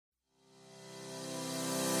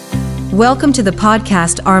Welcome to the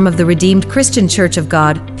podcast arm of the Redeemed Christian Church of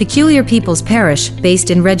God, Peculiar People's Parish,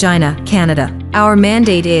 based in Regina, Canada. Our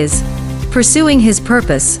mandate is pursuing His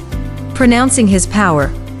purpose, pronouncing His power,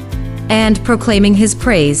 and proclaiming His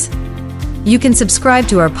praise. You can subscribe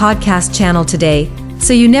to our podcast channel today,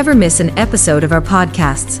 so you never miss an episode of our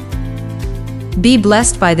podcasts. Be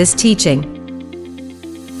blessed by this teaching.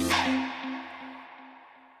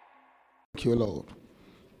 Thank you, Lord.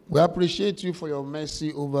 We appreciate you for your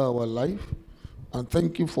mercy over our life, and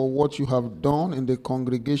thank you for what you have done in the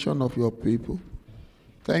congregation of your people.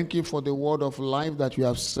 Thank you for the word of life that you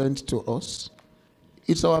have sent to us.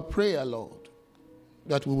 It's our prayer, Lord,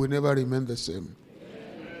 that we will never remain the same.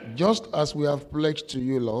 Just as we have pledged to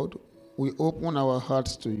you, Lord, we open our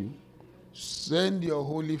hearts to you. Send your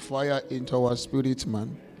holy fire into our spirit,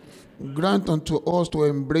 man. Grant unto us to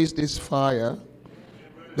embrace this fire,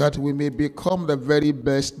 that we may become the very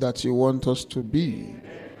best that you want us to be.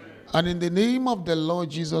 And in the name of the Lord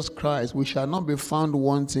Jesus Christ, we shall not be found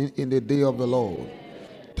wanting in the day of the Lord.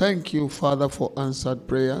 Thank you, Father, for answered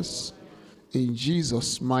prayers. In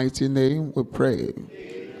Jesus' mighty name we pray.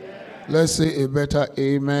 Let's say a better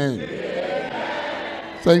amen.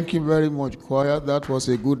 Thank you very much, choir. That was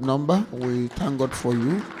a good number. We thank God for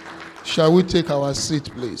you. Shall we take our seat,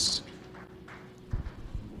 please?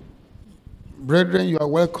 Brethren, you are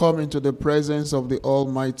welcome into the presence of the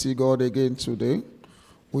Almighty God again today.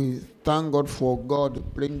 We thank God for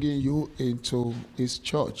God bringing you into His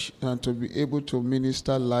church and to be able to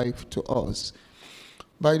minister life to us.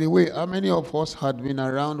 By the way, how many of us had been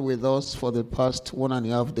around with us for the past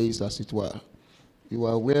 1.5 days, as it were? You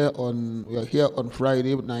are we are here on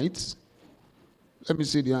Friday nights. Let me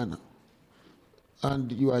see the honor.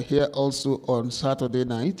 And you are here also on Saturday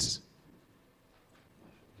nights.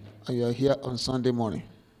 And you are here on Sunday morning.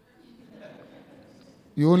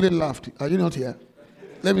 You only laughed. Are you not here?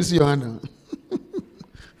 Let me see your hand.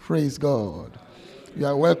 Praise God. You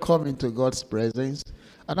are welcome into God's presence.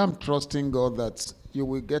 And I'm trusting God that you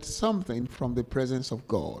will get something from the presence of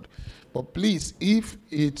God. But please, if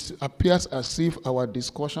it appears as if our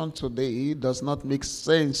discussion today does not make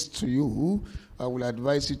sense to you, I will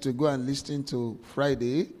advise you to go and listen to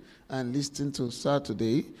Friday and listen to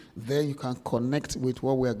Saturday. Then you can connect with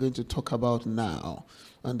what we are going to talk about now.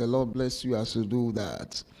 And the Lord bless you as you do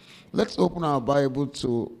that. Let's open our Bible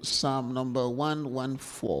to Psalm number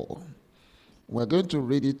 114. We're going to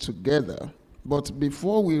read it together. But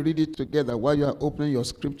before we read it together, while you are opening your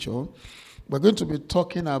scripture, we're going to be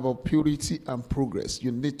talking about purity and progress.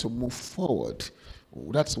 You need to move forward.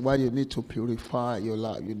 That's why you need to purify your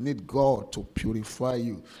life. You need God to purify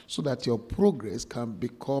you so that your progress can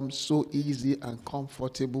become so easy and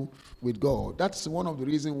comfortable with God. That's one of the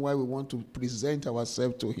reasons why we want to present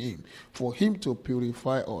ourselves to Him, for Him to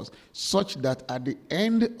purify us, such that at the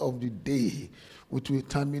end of the day, it will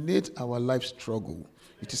terminate our life struggle.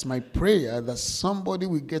 It is my prayer that somebody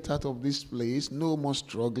will get out of this place, no more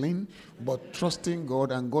struggling, but trusting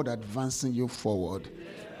God and God advancing you forward.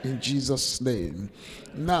 In Jesus' name.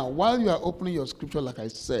 Now, while you are opening your scripture, like I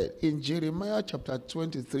said, in Jeremiah chapter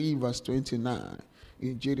 23, verse 29,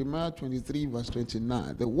 in Jeremiah 23, verse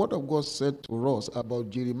 29, the word of God said to us about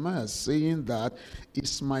Jeremiah saying that,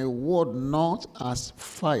 "Is my word not as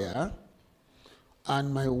fire,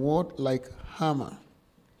 and my word like hammer?"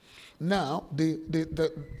 Now,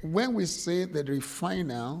 when we say the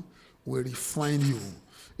refiner will refine you,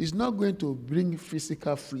 it's not going to bring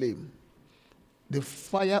physical flame. The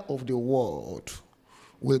fire of the world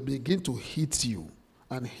will begin to hit you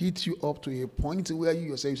and hit you up to a point where you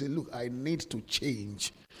yourself say, look, I need to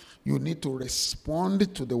change. You need to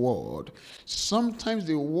respond to the word. Sometimes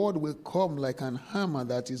the word will come like an hammer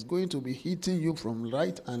that is going to be hitting you from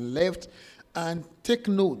right and left. And take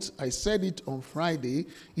note, I said it on Friday,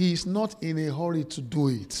 He is not in a hurry to do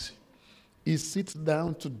it. He sits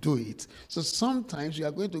down to do it. So sometimes you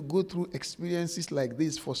are going to go through experiences like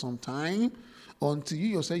this for some time, until you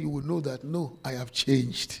yourself, you will know that, no, I have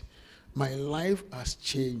changed. My life has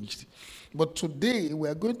changed. But today, we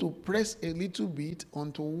are going to press a little bit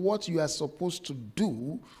onto what you are supposed to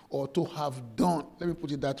do or to have done. Let me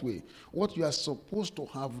put it that way. What you are supposed to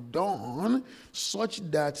have done, such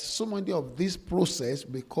that so many of this process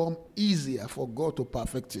become easier for God to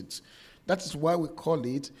perfect it. That is why we call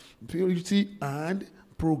it purity and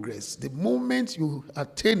progress. The moment you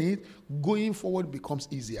attain it, going forward becomes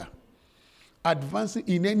easier. Advancing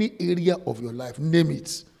in any area of your life, name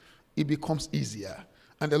it, it becomes easier.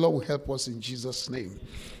 And the Lord will help us in Jesus' name.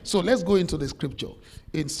 So let's go into the scripture.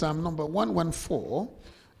 In Psalm number 114,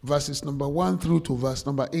 verses number 1 through to verse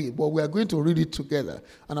number 8. But we are going to read it together.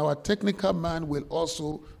 And our technical man will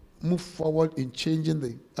also move forward in changing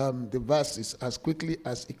the verses as quickly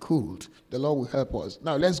as he could. The Lord will help us.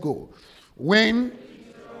 Now let's go. When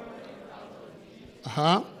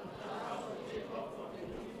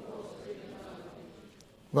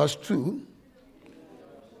verse 2,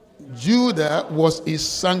 Judah was his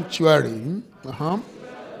sanctuary.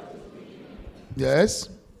 Yes.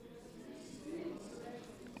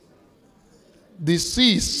 The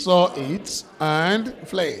sea saw it and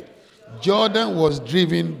fled. Jordan was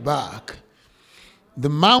driven back. The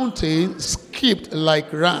mountains skipped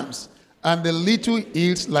like rams, and the little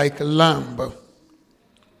hills like lamb.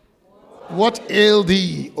 What ailed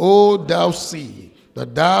thee, O thou sea,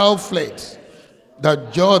 that thou fled,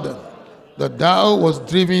 that Jordan, that thou was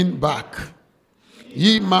driven back?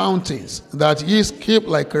 Ye mountains, that ye skip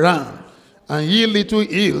like ram, and ye little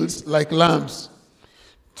hills like lambs.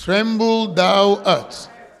 Tremble thou earth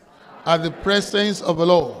at the presence of the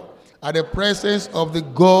Lord, at the presence of the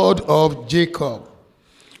God of Jacob,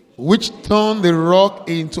 which turned the rock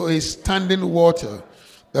into a standing water,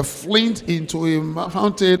 the flint into a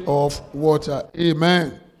fountain of water.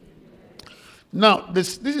 Amen. Now,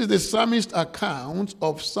 this is the psalmist's account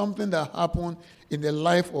of something that happened in the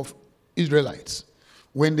life of Israelites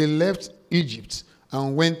when they left Egypt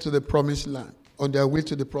and went to the promised land, on their way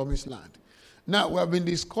to the promised land. Now, we have been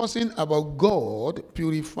discussing about God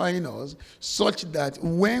purifying us such that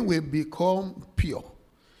when we become pure,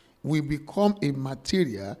 we become a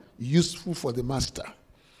material useful for the master.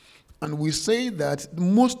 And we say that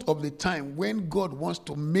most of the time when God wants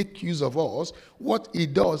to make use of us, what he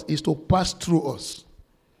does is to pass through us.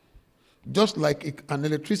 Just like an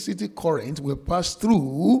electricity current will pass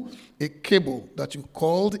through a cable that you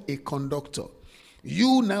called a conductor.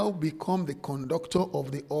 You now become the conductor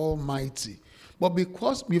of the Almighty. But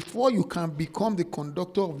because before you can become the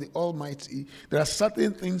conductor of the Almighty, there are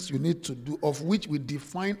certain things you need to do, of which we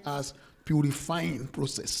define as purifying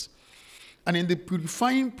process. And in the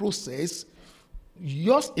purifying process,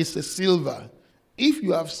 yours is a silver. If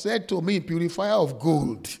you have said to me, purifier of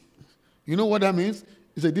gold, you know what that means?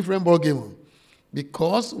 It's a different ballgame.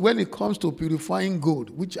 Because when it comes to purifying gold,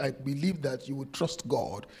 which I believe that you will trust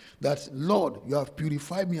God, that, Lord, you have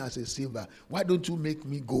purified me as a silver. Why don't you make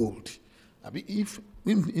me gold? I mean, if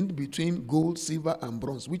in between gold, silver, and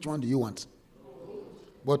bronze, which one do you want?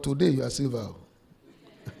 But today you are silver.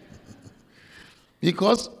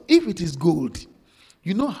 Because if it is gold,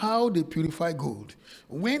 you know how they purify gold?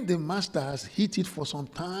 When the master has heated it for some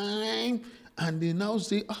time, and they now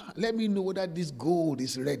say, let me know whether this gold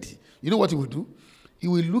is ready. You know what he will do? He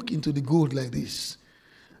will look into the gold like this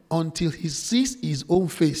until he sees his own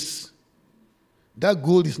face. That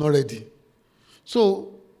gold is not ready.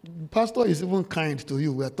 So, pastor is even kind to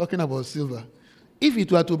you. We are talking about silver. If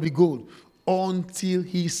it were to be gold, until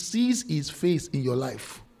he sees his face in your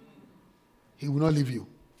life, he will not leave you.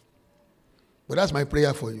 But that's my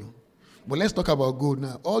prayer for you. But let's talk about gold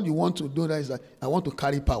now. All you want to do now is that I want to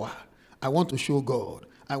carry power. I want to show God.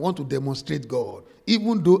 I want to demonstrate God.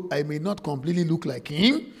 Even though I may not completely look like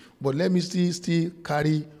him, but let me still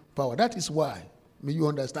carry power. That is why, may you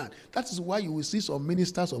understand, that is why you will see some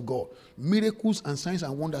ministers of God, miracles and signs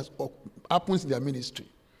and wonders happens in their ministry.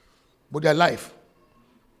 But their life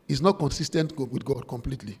is not consistent with God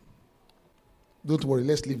completely. Don't worry,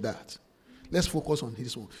 let's leave that. Let's focus on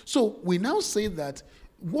his one. So we now say that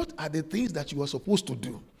what are the things that you are supposed to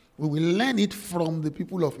do? We will learn it from the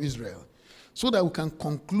people of Israel so that we can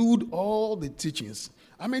conclude all the teachings.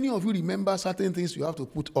 How many of you remember certain things you have to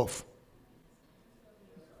put off?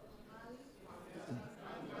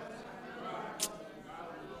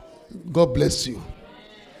 God bless you.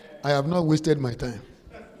 I have not wasted my time.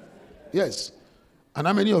 Yes. And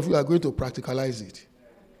how many of you are going to practicalize it?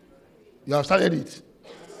 You have started it.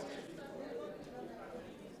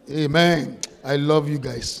 Amen. I love you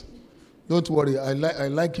guys. Don't worry. I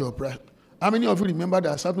like your prayer. How many of you remember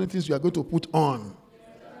there are certain things you are going to put on?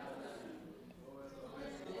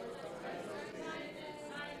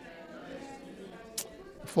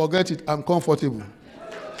 Forget it. I'm comfortable.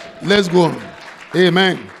 Let's go on.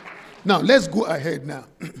 Amen. Now, let's go ahead now.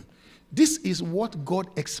 This is what God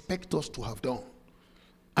expects us to have done.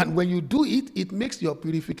 And when you do it, it makes your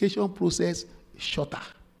purification process shorter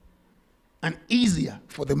and easier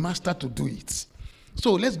for the master to do it.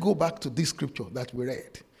 So let's go back to this scripture that we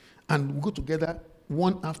read. And we'll go together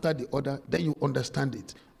one after the other. Then you understand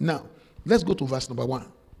it. Now, let's go to verse number 1.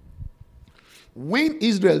 When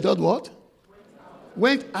Israel did what?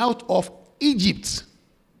 Went out of Egypt.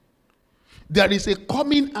 There is a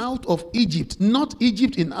coming out of Egypt. Not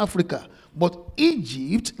Egypt in Africa, but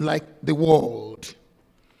Egypt like the world.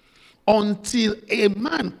 until a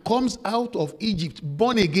man comes out of Egypt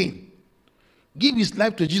born again, give his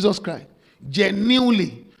life to Jesus Christ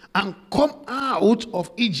genuinely, and come out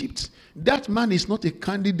of Egypt, that man is not a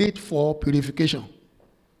candidate for purification.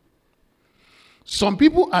 Some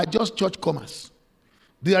people are just churchgoers.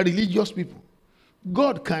 They are religious people.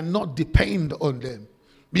 God cannot depend on them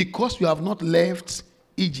because you have not left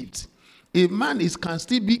Egypt. A man can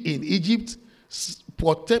still be in Egypt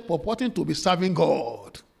purporting to be serving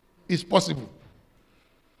God. It's possible.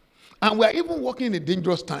 And we are even walking in a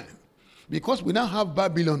dangerous time because we now have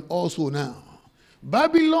Babylon also now.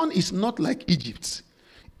 Babylon is not like Egypt.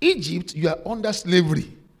 Egypt, you are under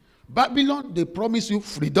slavery. Babylon, they promise you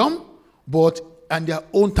freedom, but on their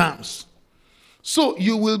own terms. So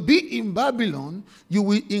you will be in Babylon, you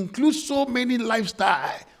will include so many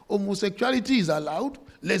lifestyles. Homosexuality is allowed,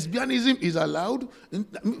 lesbianism is allowed,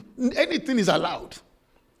 anything is allowed.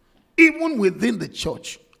 Even within the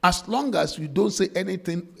church, as long as you don't say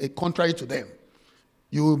anything contrary to them,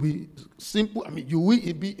 you will be simple. You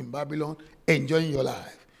will be in Babylon enjoying your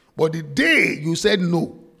life. But the day you said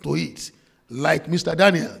no to it, like Mr.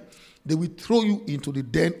 Daniel, they will throw you into the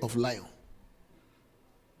den of lions.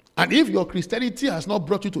 And if your Christianity has not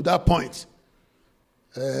brought you to that point,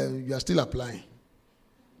 you are still applying.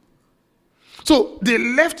 So they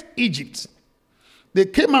left Egypt. They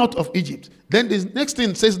came out of Egypt. Then the next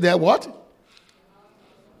thing says there what?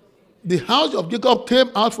 The house of Jacob came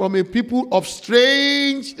out from a people of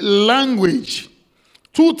strange language.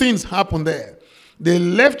 Two things happened there. They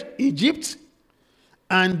left Egypt,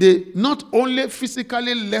 and they not only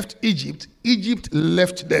physically left Egypt, Egypt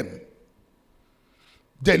left them.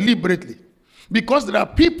 Deliberately. Because there are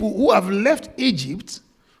people who have left Egypt,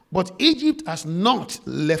 but Egypt has not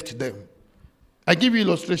left them. I give you an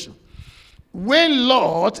illustration. When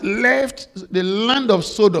Lot left the land of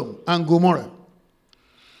Sodom and Gomorrah,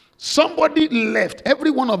 somebody left.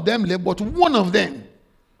 Every one of them left, but one of them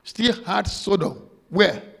still had Sodom.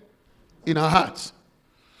 Where? In her heart.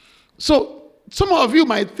 So some of you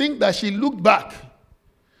might think that she looked back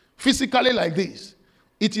physically like this.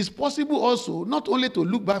 It is possible also not only to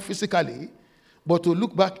look back physically, but to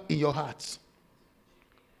look back in your heart.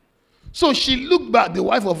 So she looked back, the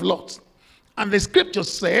wife of Lot, and the scripture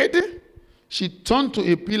said she turned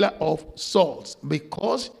to a pillar of salt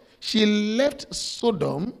because she left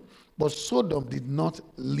Sodom, but Sodom did not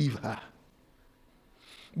leave her.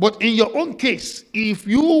 But in your own case, if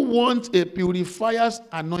you want a purifier's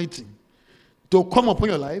anointing to come upon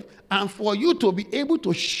your life, and for you to be able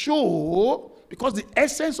to show, because the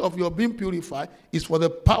essence of your being purified is for the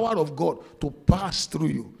power of God to pass through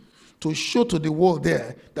you, to show to the world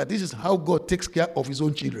there that this is how God takes care of his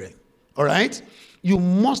own children. All right? You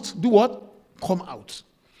must do what? Come out.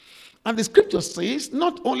 And the scripture says,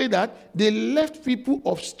 not only that, they left people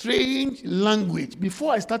of strange language.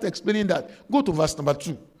 Before I start explaining that, go to verse number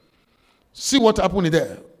 2. See what happened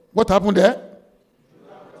there. What happened there?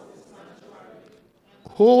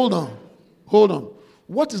 Hold on. Hold on.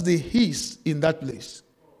 What is the hiss in that place?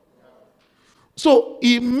 So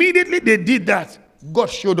immediately they did that, God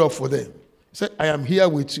showed up for them. He said, I am here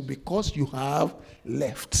with you because you have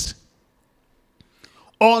left.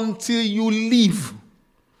 Until you leave,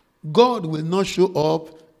 God will not show up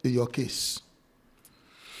in your case.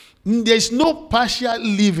 There is no partial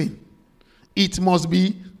leaving. It must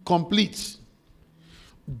be complete.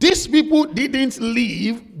 These people didn't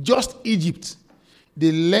leave just Egypt.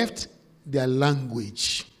 They left their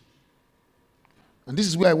language. And this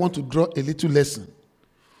is where I want to draw a little lesson.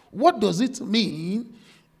 What does it mean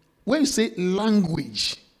when you say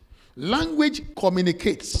language? Language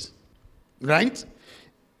communicates, right?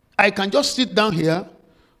 I can just sit down here,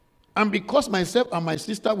 and because myself and my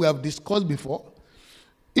sister, we have discussed before,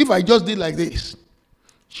 if I just did like this,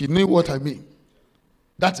 she knew what I mean.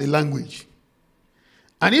 That's a language.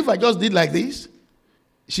 And if I just did like this,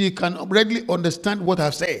 she can readily understand what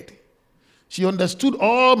I've said. She understood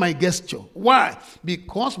all my gesture. Why?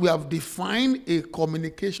 Because we have defined a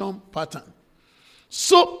communication pattern.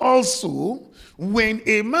 So also, when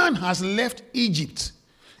a man has left Egypt,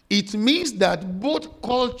 it means that both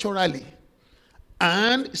culturally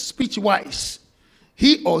and speech-wise,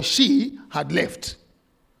 he or she had left.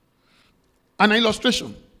 An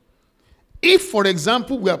illustration. If, for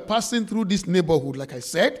example, we are passing through this neighborhood, like I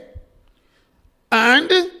said,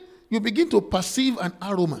 and you begin to perceive an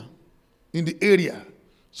aroma in the area,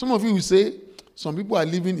 some of you will say, some people are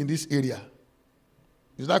living in this area.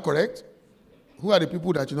 Is that correct? Who are the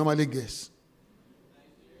people that you normally guess?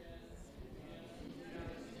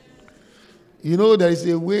 You know, there is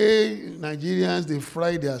a way Nigerians, they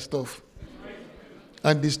fry their stuff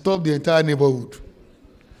and disturb the entire neighborhood.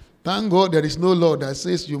 Thank God there is no law that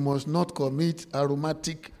says you must not commit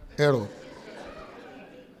aromatic error.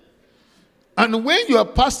 And when you are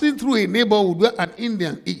passing through a neighborhood where an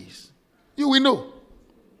Indian is, you will know.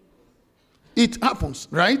 It happens,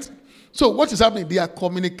 right? So what is happening? They are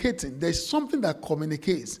communicating. There's something that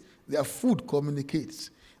communicates. Their food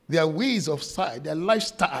communicates. Their ways of sight, their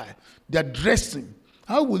lifestyle, their dressing.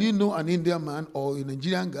 How will you know an Indian man or a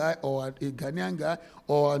Nigerian guy or a Ghanaian guy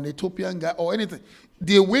or an Ethiopian guy or anything?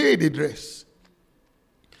 The way they dress.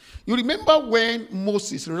 You remember when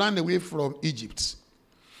Moses ran away from Egypt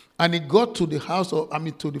and he got to the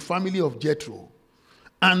to the family of Jethro,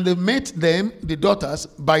 and they met them, the daughters,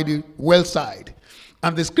 by the well side.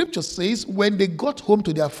 And the scripture says when they got home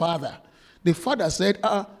to their father, the father said,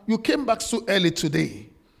 you came back so early today.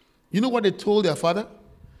 You know what they told their father?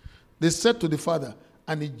 They said to the father,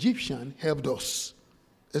 an Egyptian helped us.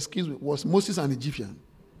 Excuse me, was Moses an Egyptian?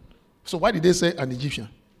 So why did they say an Egyptian?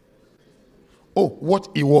 Oh, what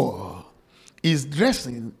he wore. His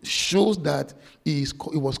dressing shows that he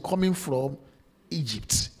was coming from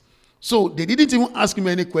Egypt. So they didn't even ask him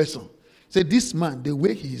any question. Say, this man, the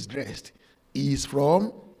way he is dressed, is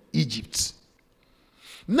from Egypt.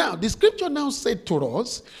 Now, the scripture now said to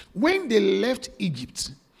us, when they left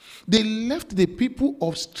Egypt, they left the people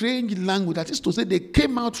of strange language. That is to say, they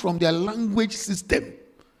came out from their language system.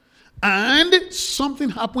 And something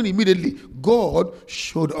happened immediately. God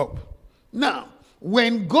showed up. Now,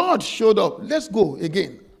 when God showed up, let's go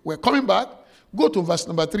again. We're coming back. Go to verse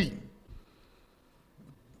number 3.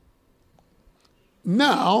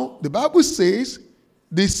 Now, the Bible says,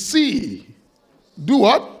 the sea, do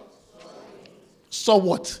what? Saw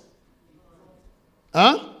what?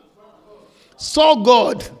 Saw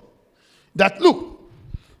God. That, look,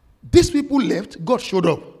 these people left, God showed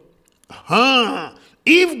up.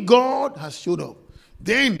 If God has showed up,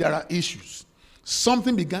 then there are issues.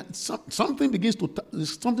 Something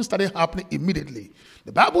started happening immediately.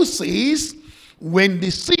 The Bible says, when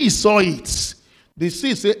the sea saw it, the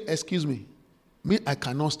sea said, excuse me, I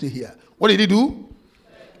cannot stay here. What did he do?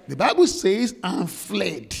 The Bible says, and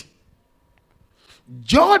fled.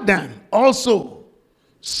 Jordan also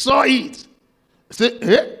saw it.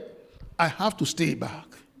 Said, I have to stay back.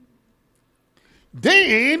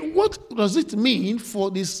 Then, what does it mean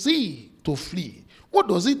for the sea to flee? What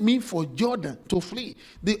does it mean for Jordan to flee?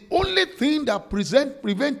 The only thing that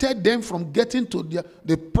prevented them from getting to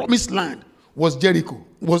the promised land was Jericho,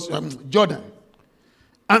 was Jordan.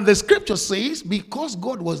 And the scripture says, because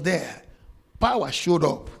God was there, power showed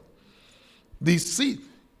up. The sea.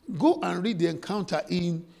 Go and read the encounter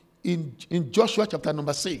in Joshua chapter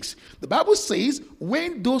number 6. The Bible says,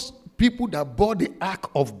 when those people that bore the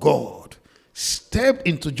ark of God stepped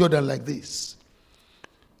into Jordan like this,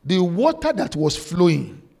 the water that was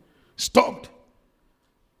flowing stopped.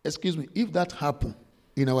 Excuse me, if that happened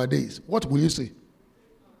in our days, what will you say?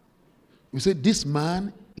 We say, this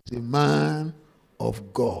man is a man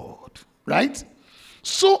of God. Right?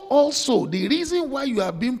 So also, the reason why you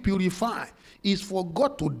are being purified is for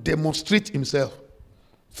God to demonstrate himself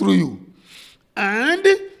through you. And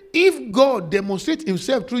if God demonstrates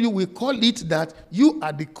himself through you, we call it that you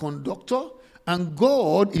are the conductor and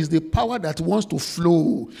God is the power that wants to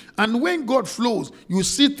flow. And when God flows, you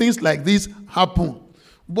see things like this happen.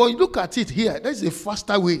 But look at it here. There's a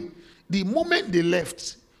faster way. The moment they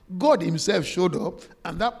left, God himself showed up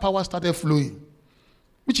and that power started flowing,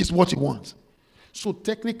 which is what he wants. So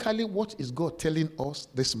technically, what is God telling us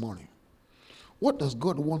this morning? What does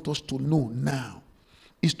God want us to know now?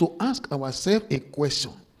 Is to ask ourselves a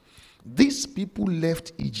question. These people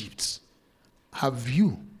left Egypt. Have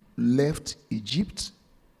you left Egypt?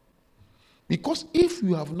 Because if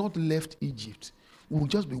you have not left Egypt, we'll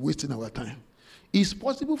just be wasting our time. It's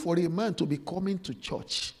possible for a man to be coming to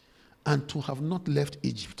church and to have not left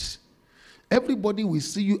Egypt. Everybody will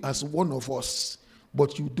see you as one of us,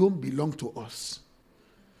 but you don't belong to us.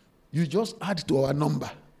 You just add to our number.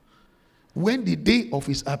 When the day of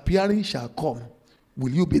his appearing shall come,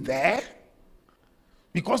 will you be there?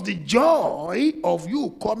 Because the joy of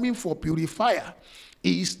you coming for purifier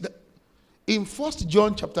is in 1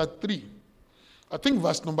 John chapter 3, I think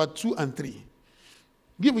verse number 2 and 3.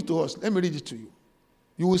 Give it to us. Let me read it to you.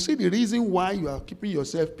 You will see the reason why you are keeping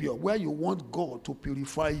yourself pure, where you want God to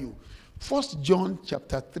purify you. 1 John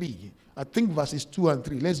chapter 3, I think verses 2 and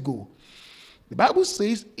 3. Let's go. The Bible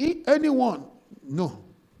says, anyone, no,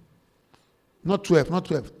 not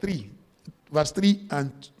 12, 3. Verse 3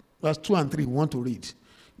 and verse 2 and 3, we want to read.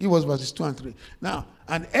 Give us verses 2 and 3. Now,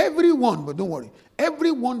 and everyone, but don't worry,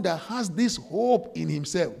 everyone that has this hope in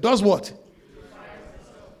himself does what?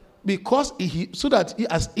 Because so that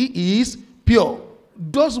he is pure.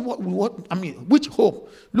 does which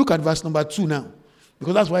hope? Look at verse number 2 now.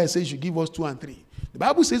 Because that's why I say you should give us 2 and 3. The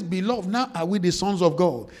Bible says, beloved, now are we the sons of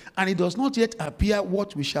God, and it does not yet appear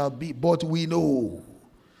what we shall be, but we know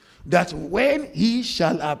that when he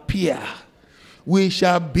shall appear, we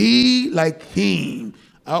shall be like him.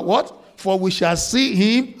 What? For we shall see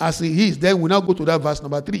him as he is. Then we now go to that verse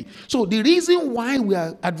number 3. So the reason why we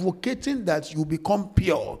are advocating that you become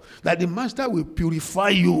pure, that the master will purify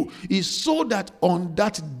you, is so that on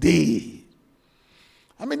that day.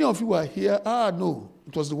 How many of you are here? No,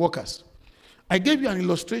 it was the workers. I gave you an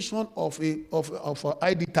illustration of an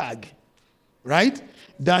ID tag, right?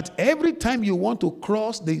 That every time you want to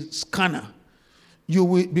cross the scanner, you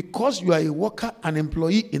will, because you are a worker, an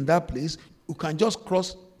employee in that place, you can just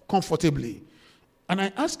cross comfortably. And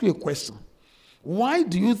I ask you a question. Why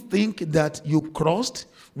do you think that you crossed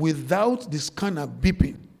without the scanner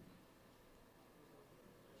beeping?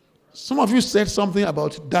 Some of you said something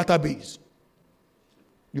about database.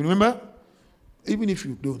 You remember? Even if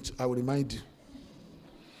you don't, I will remind you.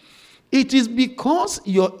 It is because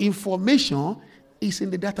your information is in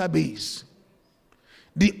the database.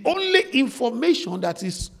 The only information that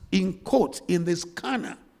is in quote in the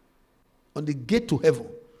scanner on the gate to heaven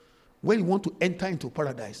when you want to enter into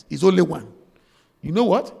paradise is only one. You know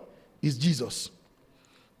what? It's Jesus.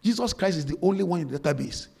 Jesus Christ is the only one in the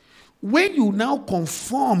database. When you now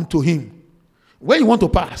conform to him, when you want to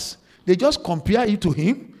pass, they just compare you to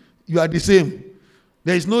him. You are the same.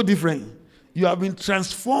 There is no difference. You have been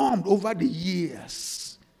transformed over the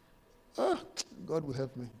years. God will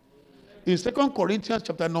help me. In 2 Corinthians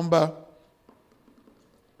chapter number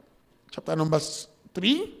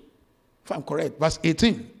 3, if I'm correct, verse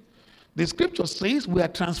 18, the scripture says we are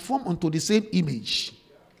transformed unto the same image.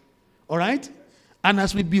 All right? And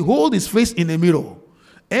as we behold his face in a mirror,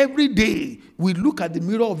 every day we look at the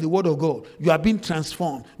mirror of the word of God. You are being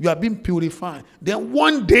transformed. You are being purified. Then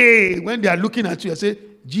one day when they are looking at you, I say,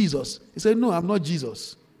 Jesus. He said, no, I'm not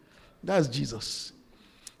Jesus. That's Jesus.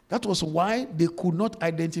 That was why they could not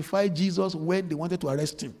identify Jesus when they wanted to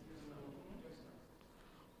arrest him.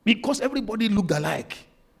 Because everybody looked alike.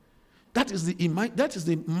 That is the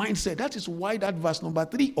mindset. That is why that verse number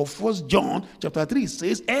 3 of 1 John chapter 3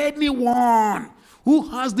 says, anyone who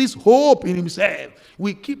has this hope in himself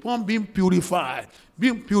will keep on being purified,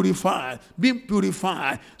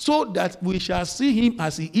 so that we shall see him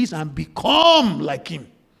as he is and become like him.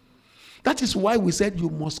 That is why we said you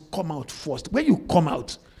must come out first. When you come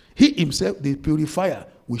out, he himself, the purifier,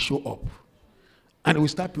 will show up. And he will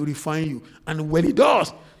start purifying you. And when he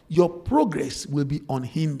does, your progress will be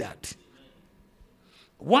unhindered.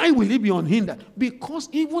 Why will it be unhindered? Because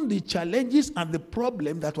even the challenges and the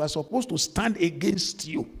problem that were supposed to stand against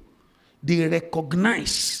you, they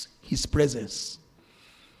recognize his presence.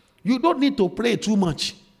 You don't need to pray too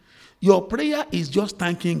much. Your prayer is just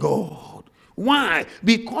thanking God. Why?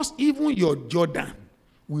 Because even your Jordan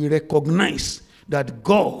will recognize that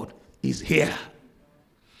God is here.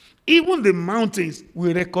 Even the mountains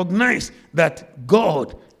will recognize that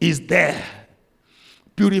God is there,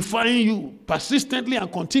 purifying you persistently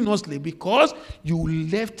and continuously because you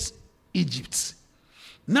left Egypt.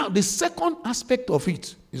 Now, the second aspect of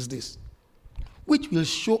it is this, which will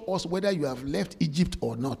show us whether you have left Egypt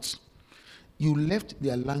or not. You left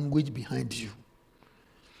their language behind you.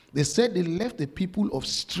 They said they left the people of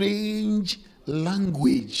strange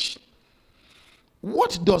language.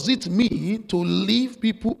 What does it mean to leave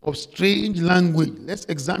people of strange language? Let's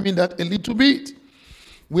examine that a little bit.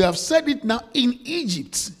 We have said it now. In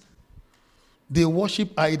Egypt, they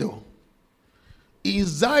worship idol. In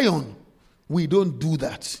Zion, we don't do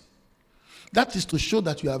that. That is to show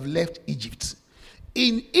that you have left Egypt.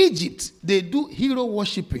 In Egypt, they do hero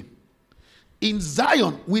worshiping. In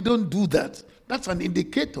Zion, we don't do that. That's an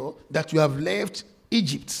indicator that you have left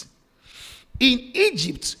Egypt. In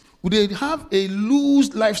Egypt, they have a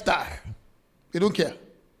loose lifestyle. They don't care.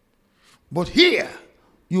 But here,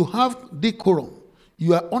 you have decorum.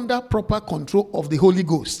 You are under proper control of the Holy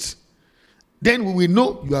Ghost. Then we will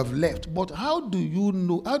know you have left. But how do you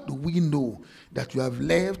know? How do we know that you have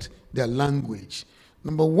left their language?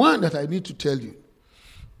 Number one that I need to tell you.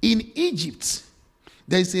 In Egypt,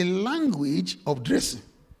 there is a language of dressing.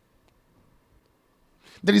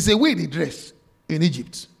 There is a way they dress in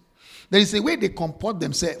Egypt. There is a way they comport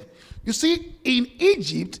themselves. You see, in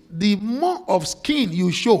Egypt, the more of skin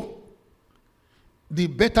you show, the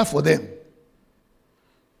better for them.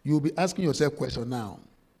 You'll be asking yourself a question now.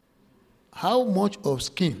 How much of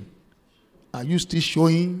skin are you still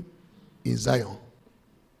showing in Zion?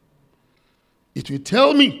 It will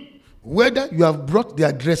tell me whether you have brought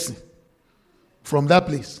their dressing from that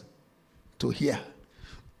place to here.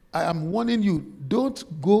 I am warning you,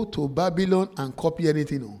 don't go to Babylon and copy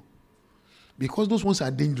anything. No. Because those ones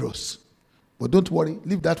are dangerous. But don't worry,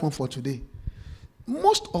 leave that one for today.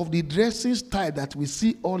 Most of the dressing style that we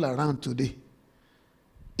see all around today,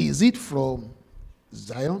 is it from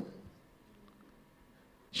Zion?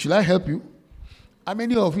 Should I help you? How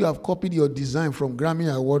many of you have copied your design from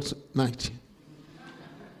Grammy Awards night?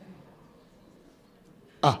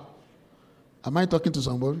 Am I talking to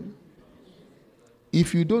somebody?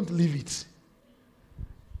 If you don't leave it.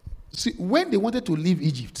 See, when they wanted to leave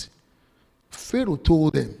Egypt, Pharaoh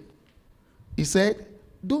told them, he said,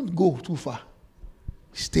 don't go too far.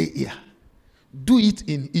 Stay here. Do it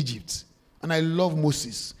in Egypt. And I love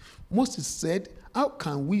Moses. Moses said, how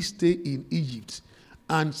can we stay in Egypt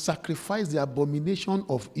and sacrifice the abomination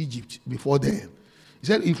of Egypt before them? He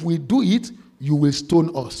said, if we do it, you will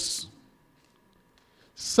stone us.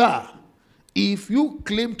 Sir, if you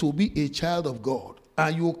claim to be a child of God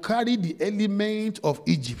and you carry the element of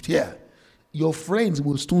Egypt here, your friends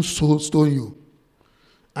will soon stone you.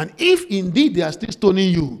 And if indeed they are still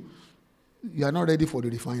stoning you, you are not ready for the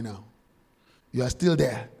refiner. You are still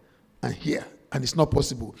there and here, and it's not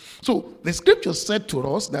possible. So the scripture said to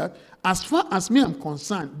us that as far as me I'm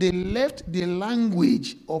concerned, they left the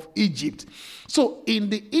language of Egypt. So in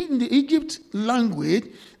the Egypt language,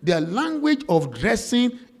 their language of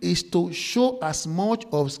dressing is to show as much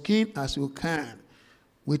of skin as you can.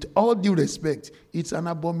 With all due respect, it's an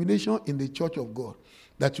abomination in the church of God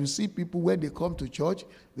that you see people when they come to church,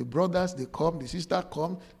 the brothers, they come, the sister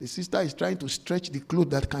come, the sister is trying to stretch the clothes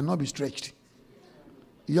that cannot be stretched.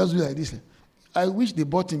 You just do like this. I wish the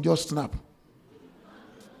button just snap.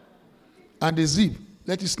 And the zip,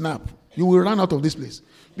 let it snap. You will run out of this place.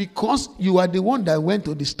 Because you are the one that went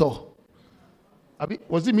to the store.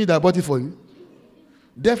 Was it me that bought it for you?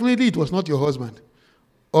 Definitely it was not your husband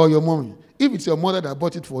or your mom. If it's your mother that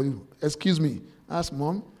bought it for you, excuse me, ask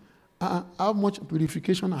mom, how much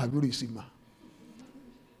purification have you received, ma?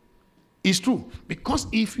 It's true. Because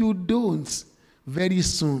if you don't, very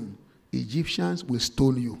soon, Egyptians will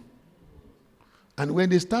stone you. And when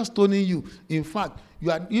they start stoning you, in fact, you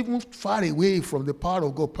are even far away from the power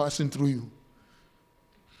of God passing through you.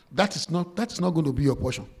 That is not going to be your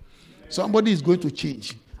portion. Somebody is going to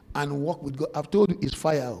change and walk with God. I've told you it's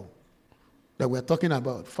fire that we're talking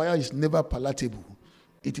about. Fire is never palatable.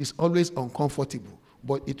 It is always uncomfortable.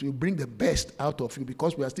 But it will bring the best out of you,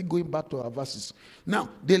 because we are still going back to our verses. Now,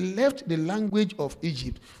 they left the language of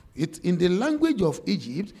Egypt. In the language of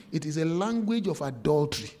Egypt, it is a language of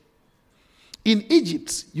adultery. In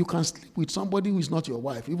Egypt, you can sleep with somebody who is not your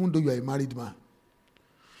wife, even though you are a married man.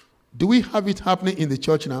 Do we have it happening in the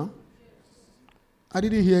church now? I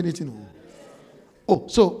didn't hear anything. Oh,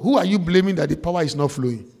 so who are you blaming that the power is not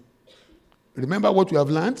flowing? Remember what we have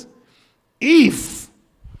learned? If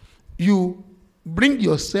you bring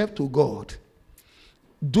yourself to God,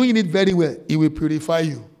 doing it very well, He will purify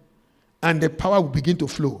you. And the power will begin to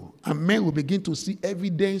flow. And men will begin to see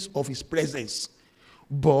evidence of His presence.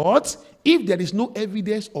 But if there is no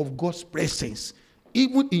evidence of God's presence,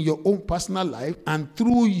 even in your own personal life and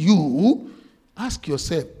through you, ask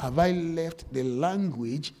yourself, have I left the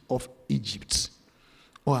language of Egypt?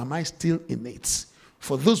 Or am I still in it?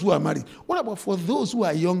 For those who are married. What about for those who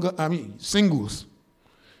are younger, singles?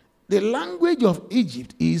 The language of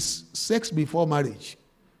Egypt is sex before marriage.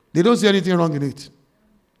 They don't see anything wrong in it.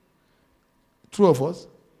 True of us?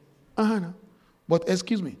 No. But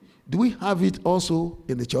excuse me, do we have it also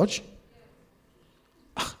in the church?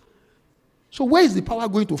 So where is the power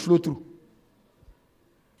going to flow through?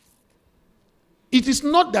 It is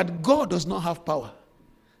not that God does not have power.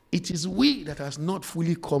 It is we that has not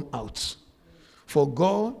fully come out for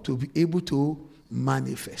God to be able to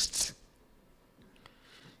manifest.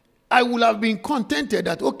 I would have been contented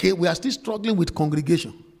that, okay, we are still struggling with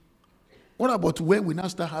congregation. What about when we now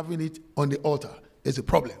start having it on the altar? There's a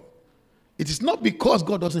problem. It is not because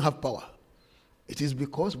God doesn't have power. It is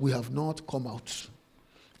because we have not come out.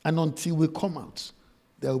 And until we come out,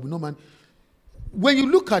 there will be no man. When you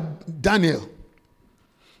look at Daniel,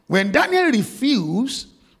 when Daniel refused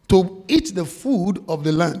to eat the food of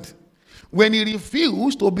the land, when he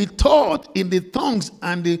refused to be taught in the tongues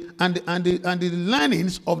and the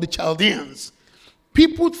learnings of the Chaldeans,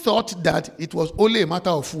 people thought that it was only a matter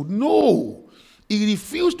of food. No. He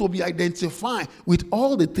refused to be identified with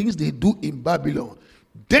all the things they do in Babylon.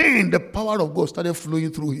 Then the power of God started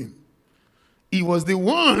flowing through him. He was the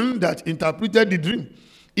one that interpreted the dream.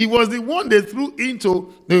 He was the one they threw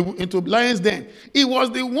into lion's den. He was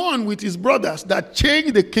the one with his brothers that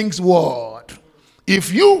changed the king's word.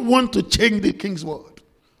 If you want to change the king's word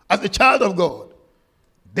as a child of God,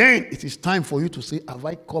 Then it is time for you to say, have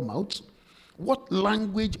I come out? What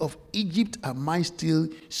language of Egypt am I still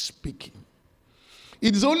speaking?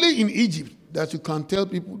 It is only in Egypt that you can tell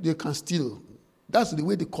people they can steal. That's the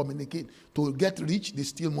way they communicate. To get rich, they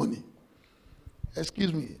steal money.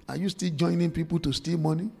 Excuse me, are you still joining people to steal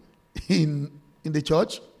money in the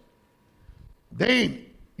church? Then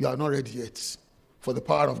you are not ready yet for the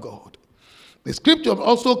power of God. The scripture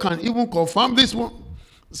also can even confirm this one.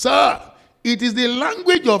 Sir, it is the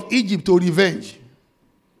language of Egypt to revenge.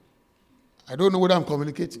 I don't know what I'm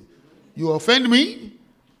communicating. You offend me,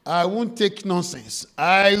 I won't take nonsense.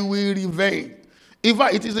 I will revenge. In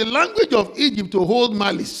fact, it is the language of Egypt to hold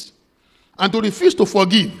malice and to refuse to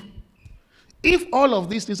forgive. If all of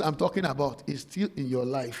these things I'm talking about is still in your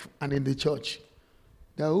life and in the church,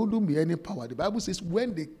 there wouldn't be any power. The Bible says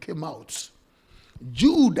when they came out,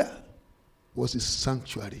 Judah was his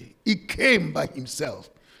sanctuary. He came by himself.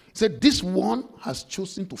 He said, this one has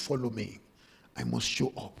chosen to follow me. I must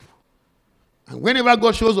show up. And whenever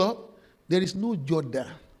God shows up, there is no Jordan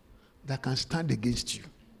that can stand against you.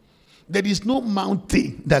 There is no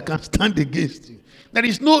mountain that can stand against you. There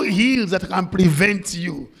is no hills that can prevent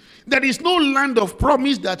you. There is no land of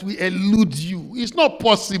promise that will elude you. It's not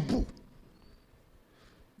possible.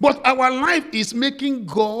 But our life is making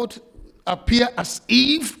God appear as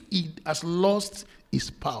if he has lost his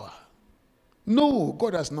power. No,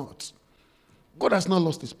 God has not. God has not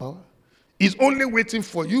lost his power. He's only waiting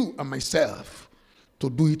for you and myself to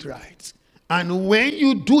do it right. And when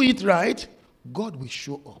you do it right, God will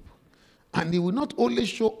show up. And he will not only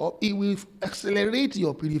show up, he will accelerate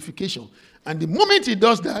your purification. And the moment he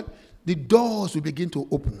does that, the doors will begin to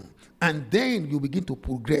open. And then you begin to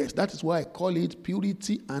progress. That is why I call it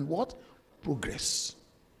purity and what? Progress.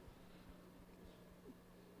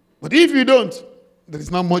 But if you don't, there is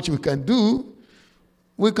not much we can do.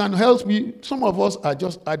 We can help you. Some of us are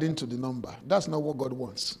just adding to the number. That's not what God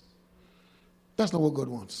wants. That's not what God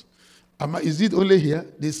wants. Is it only here?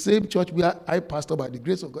 The same church where I pastor by the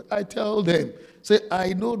grace of God. I tell them, say,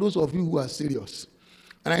 I know those of you who are serious.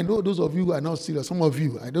 And I know those of you who are not serious. Some of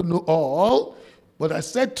you, I don't know all. But I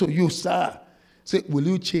said to you, sir, say, will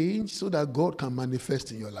you change so that God can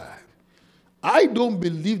manifest in your life? I don't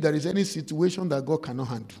believe there is any situation that God cannot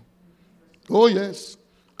handle. Oh, yes.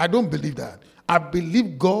 I don't believe that. I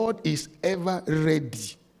believe God is ever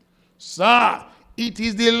ready. Sir, it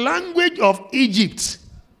is the language of Egypt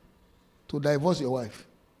to divorce your wife.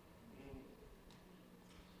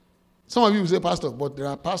 Some of you will say, Pastor, but there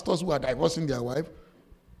are pastors who are divorcing their wife.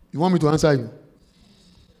 You want me to answer you?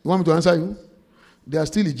 You want me to answer you? They are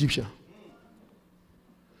still Egyptian.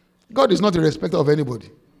 God is not a respecter of anybody.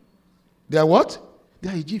 They are what? They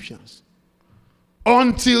are Egyptians.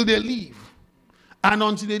 Until they leave. And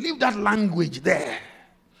until they leave that language there.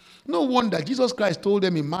 No wonder Jesus Christ told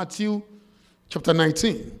them in Matthew chapter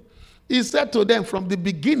 19. He said to them from the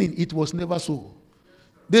beginning, it was never so.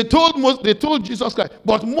 They told Jesus Christ,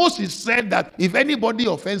 but Moses said that if anybody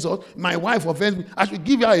offends us, my wife offends me, I should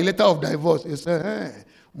give her a letter of divorce. He said,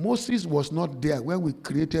 Moses was not there when we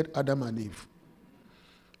created Adam and Eve.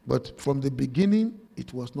 But from the beginning,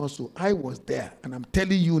 it was not so. I was there, and I'm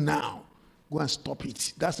telling you now, go and stop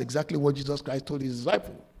it. That's exactly what Jesus Christ told his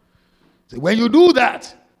disciples. So when you do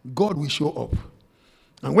that, God will show up.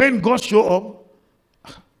 And when God shows up,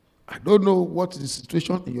 I don't know what is the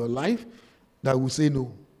situation in your life that will say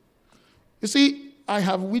no. You see, I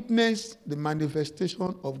have witnessed the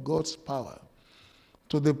manifestation of God's power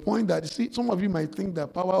to the point that, you see, some of you might think the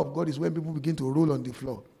power of God is when people begin to roll on the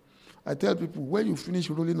floor. I tell people, when you finish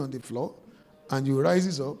rolling on the floor and you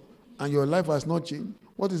rise up and your life has not changed,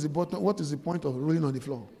 what is the point of rolling on the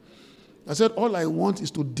floor? I said, all I want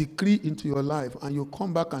is to decree into your life, and you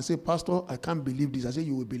come back and say, Pastor, I can't believe this. I say,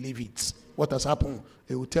 you will believe it. What has happened?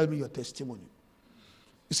 They will tell me your testimony.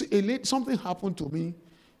 You see, something happened to me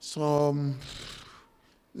some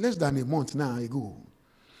less than a month now ago.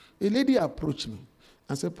 A lady approached me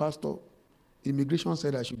and said, Pastor, immigration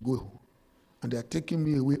said I should go, and they are taking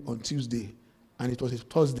me away on Tuesday, and it was a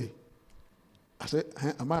Thursday. I said,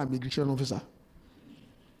 am I an immigration officer?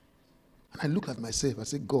 And I looked at myself. I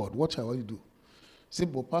said, God, what shall I do? He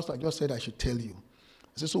said, but Pastor, I just said I should tell you.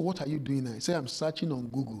 I said, so what are you doing now? He said, I'm searching on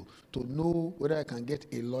Google to know whether I can get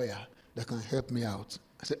a lawyer that can help me out.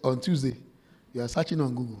 I said, on Tuesday, you are searching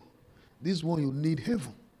on Google. This one, you need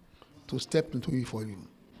heaven to step into it for you.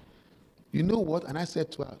 You know what? And I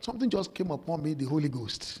said to her, something just came upon me, the Holy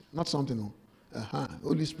Ghost. Not something,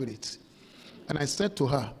 Holy Spirit. And I said to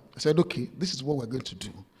her, I said, okay, this is what we're going to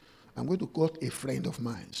do. I'm going to call a friend of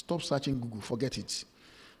mine. Stop searching Google. Forget it.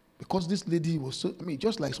 Because this lady was so,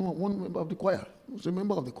 just like one member of the choir. She was a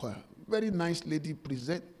member of the choir. very nice lady,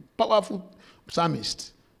 powerful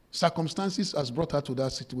psalmist. Circumstances has brought her to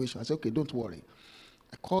that situation. I said, okay, don't worry.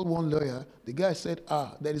 I called one lawyer. The guy said,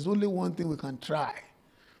 there is only one thing we can try.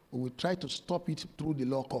 We will try to stop it through the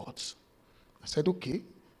law courts. I said, okay,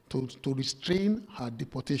 to restrain her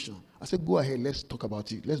deportation. I said, go ahead, let's talk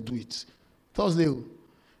about it. Let's do it. Thursday.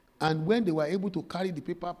 And when they were able to carry the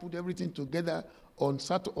paper, put everything together on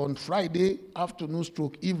Friday afternoon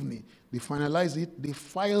stroke evening, they finalized it. They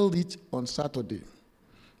filed it on Saturday.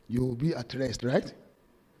 You will be at rest, right?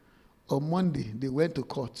 On Monday, they went to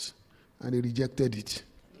court and they rejected it.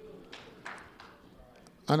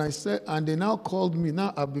 And I said, and they now called me.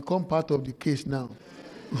 Now I've become part of the case now.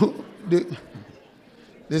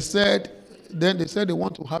 They said they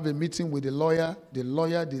want to have a meeting with the lawyer, the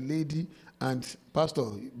lady, and pastor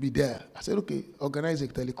be there. I said, okay, organize a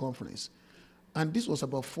teleconference. And this was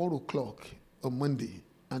about 4 o'clock on Monday,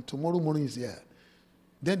 and tomorrow morning is here.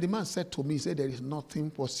 Then the man said to me, he said, there is nothing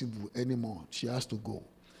possible anymore. She has to go.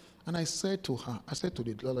 And I said to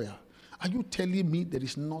the lawyer, are you telling me there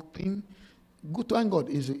is nothing? Good, thank God,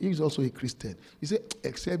 he's also a Christian. He said,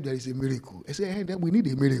 except there is a miracle. I said, hey, then we need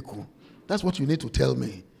a miracle. That's what you need to tell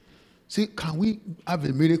me. Say, can we have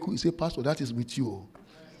a miracle? He said, Pastor, that is with you.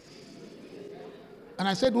 And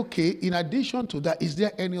I said, okay, in addition to that, is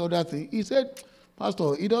there any other thing? He said,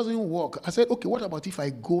 Pastor, it doesn't work. I said, okay, what about if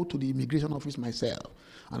I go to the immigration office myself?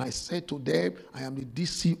 And I said to them, I am the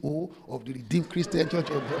DCO of the Redeemed Christian Church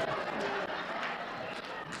of God.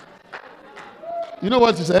 You know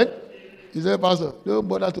what he said? He said, Pastor, don't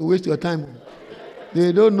bother to waste your time.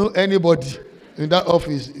 They don't know anybody in that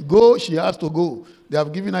office. Go, she has to go. They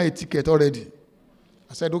have given her a ticket already.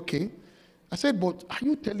 I said, okay. I said, but are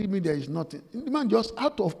you telling me there is nothing? The man just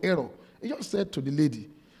out of error, he just said to the lady,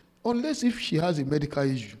 unless if she has a medical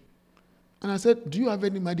issue. And I said, do you have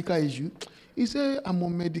any medical issue? He said, I'm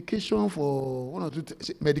on medication for 1 or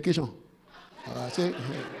 2 medication. I said,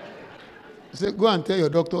 he said, go and tell your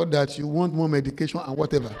doctor that you want more medication and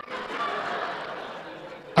whatever.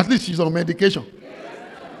 At least she's on medication.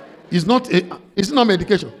 It's not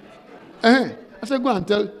medication. I said, go and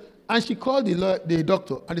tell. And she called the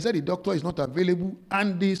doctor, and they said the doctor is not available.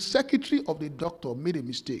 And the secretary of the doctor made a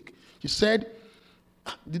mistake. She said,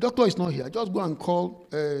 the doctor is not here. Just go and call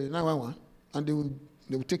 911, and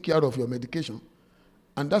they will take care of your medication.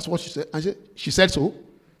 And that's what she said. And she said so.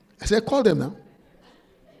 I said, call them now.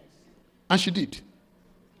 And she did.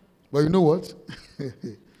 But you know what?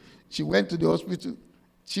 She went to the hospital.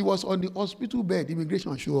 She was on the hospital bed.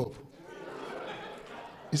 Immigration showed up.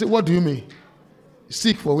 He said, what do you mean?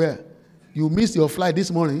 Sick for where? You missed your flight this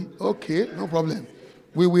morning? Okay, no problem.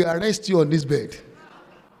 We will arrest you on this bed.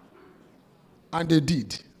 And they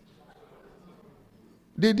did.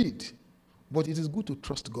 They did. But it is good to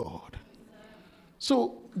trust God.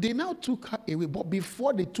 So they now took her away. But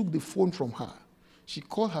before they took the phone from her, she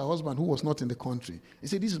called her husband who was not in the country. He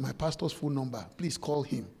said, this is my pastor's phone number. Please call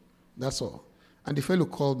him. That's all. And the fellow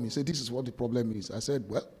called me, said, this is what the problem is. I said,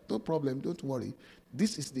 well, no problem, don't worry.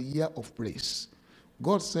 This is the year of praise.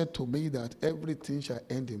 God said to me that everything shall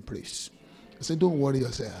end in praise. I said, don't worry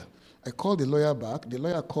yourself. I called the lawyer back. The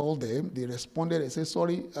lawyer called them. They responded and said,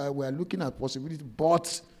 sorry, we are looking at possibility,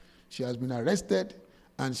 but she has been arrested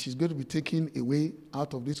and she's going to be taken away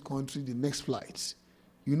out of this country the next flight.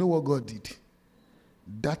 You know what God did?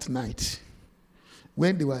 That night,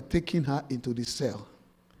 when they were taking her into the cell,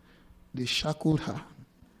 they shackled her.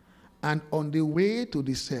 And on the way to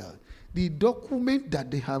the cell, the document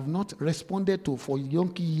that they have not responded to for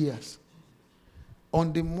donkey years,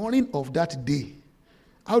 on the morning of that day,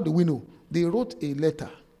 how do we know? They wrote a letter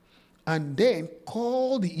and then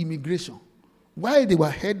called the immigration. While they were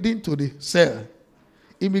heading to the cell,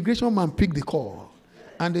 immigration man picked the call.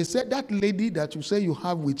 And they said, that lady that you say you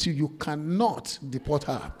have with you, you cannot deport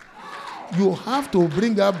her. You have to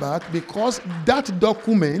bring her back because that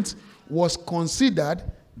document was considered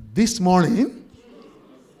this morning.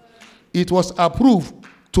 It was approved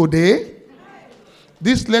today.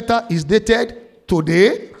 This letter is dated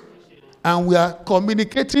today. And we are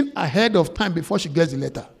communicating ahead of time before she gets the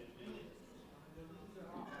letter.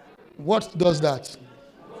 What does that?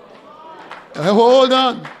 Hold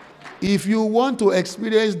on. If you want to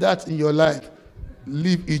experience that in your life,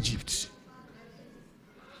 leave Egypt.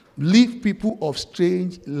 Leave people of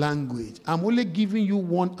strange language. I'm only giving you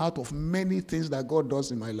one out of many things that God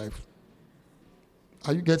does in my life.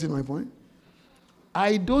 Are you getting my point?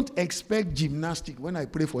 I don't expect gymnastics when I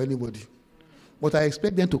pray for anybody. But I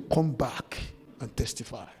expect them to come back and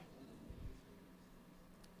testify.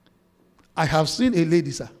 I have seen a lady,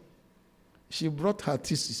 sir. She brought her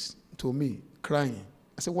thesis to me, crying.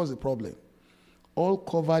 I said, what's the problem? all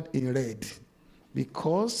covered in red,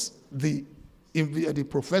 because the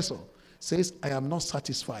professor says, I am not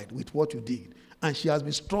satisfied with what you did. And she has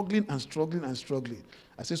been struggling and struggling and struggling.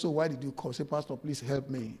 I said, so why did you call? I said, Pastor, please help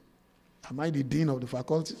me. Am I the dean of the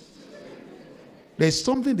faculty? There's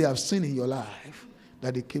something they have seen in your life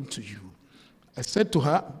that they came to you. I said to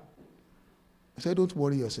her, I said, don't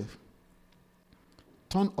worry yourself.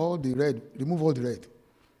 Turn all the red, remove all the red.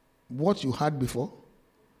 What you had before,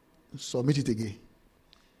 submit it again.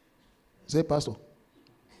 I said, Pastor.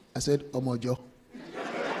 I said, Omojo.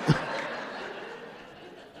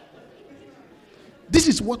 This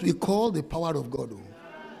is what we call the power of God.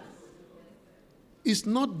 It's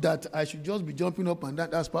not that I should just be jumping up and down.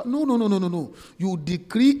 That's power. No. You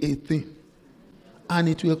decree a thing, and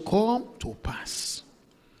it will come to pass.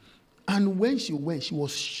 And when she went, she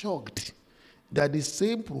was shocked that the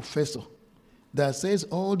same professor that says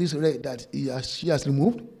all this red that she has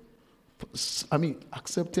removed,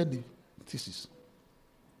 accepted the thesis.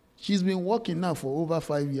 She's been working now for over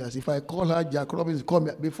 5 years. If I call her Jack Robinson, come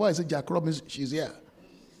here. Before I say Jack Robinson, she's here.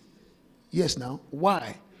 Yes, now.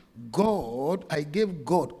 Why? I gave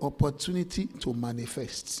God opportunity to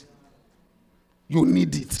manifest. You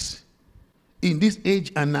need it. In this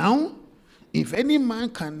age and now, if any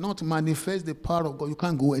man cannot manifest the power of God, you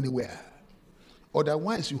can't go anywhere.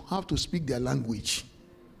 Otherwise, you have to speak their language.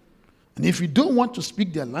 And if you don't want to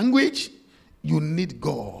speak their language, you need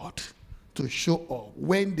God to show up.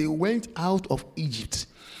 When they went out of Egypt,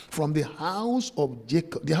 from the house of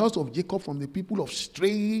Jacob, from the people of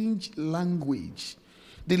strange language,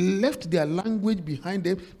 they left their language behind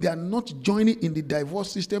them. They are not joining in the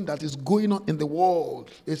divorce system that is going on in the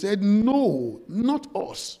world. They said, no, not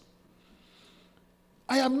us.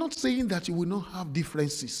 I am not saying that you will not have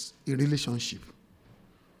differences in relationship.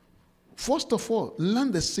 First of all,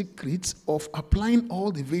 learn the secrets of applying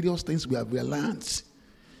all the various things we have learned.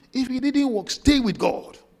 If it didn't work, stay with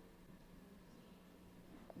God.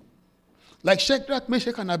 Like Shadrach,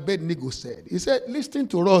 Meshach, and Abednego said. He said, listen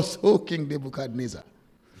to us, O King Nebuchadnezzar.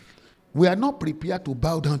 We are not prepared to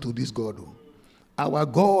bow down to this God. Our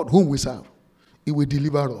God, whom we serve, he will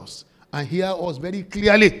deliver us. And hear us very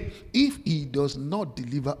clearly. If he does not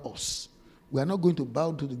deliver us, we are not going to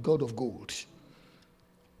bow to the God of gold.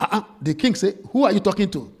 The king said, who are you talking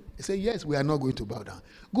to? He said, yes, we are not going to bow down.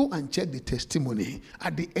 Go and check the testimony.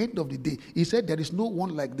 At the end of the day, he said, there is no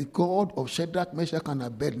one like the God of Shadrach, Meshach, and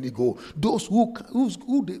Abednego. Those who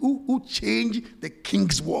change the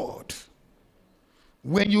king's word.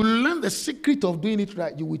 When you learn the secret of doing it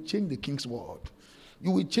right, you will change the king's word. You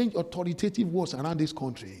will change authoritative words around this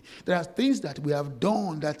country. There are things that we have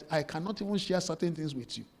done that I cannot even share certain things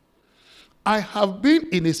with you. I have been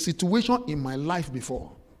in a situation in my life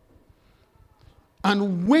before.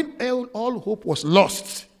 And when all hope was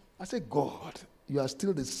lost, I said, God, you are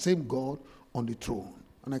still the same God on the throne.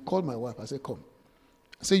 And I called my wife. I said, come.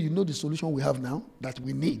 I said, you know the solution we have now that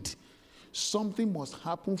we need? Something must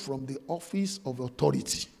happen from the office of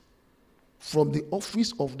authority, from the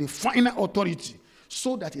office of the final authority,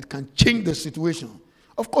 so that it can change the situation.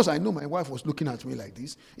 Of course, I know my wife was looking at me like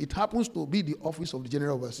this. It happens to be the office of the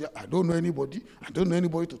general overseer. I don't know anybody. I don't know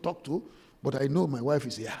anybody to talk to, but I know my wife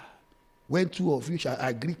is here. When two of you shall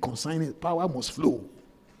agree concerning power must flow.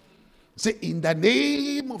 Say, in the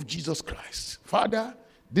name of Jesus Christ, Father,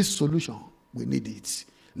 this solution, we need it.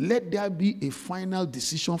 Let there be a final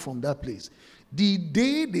decision from that place. The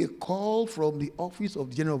day they called from the office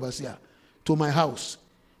of the general overseer to my house,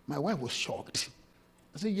 my wife was shocked.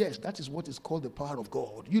 I said, yes, that is what is called the power of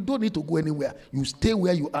God. You don't need to go anywhere. You stay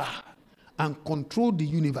where you are and control the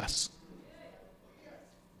universe.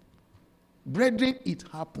 Brethren, it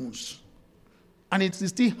happens. And it is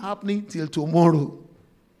still happening till tomorrow.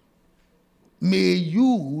 May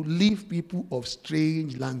you leave people of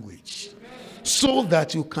strange language so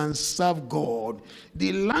that you can serve God.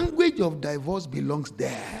 The language of divorce belongs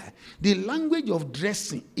there. The language of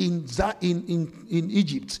dressing in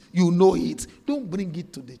Egypt, you know it. Don't bring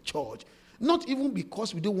it to the church. Not even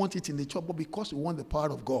because we don't want it in the church, but because we want the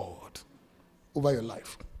power of God over your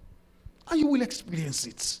life. And you will experience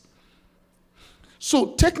it. So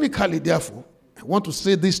technically, therefore, I want to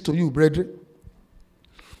say this to you, brethren.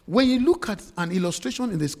 When you look at an illustration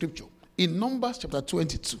in the scripture, in Numbers chapter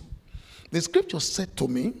 22, the scripture said to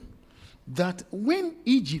me that when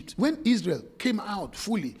Israel came out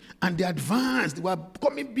fully and they advanced, they were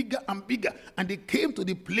becoming bigger and bigger, and they came to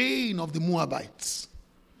the plain of the Moabites.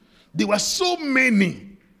 There were so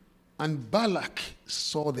many, and Balak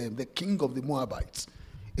saw them, the king of the Moabites.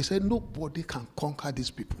 He said, nobody can conquer these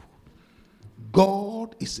people.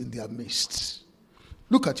 God is in their midst.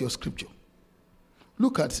 Look at your scripture.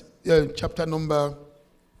 Look at chapter number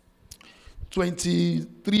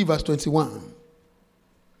 23, verse 21.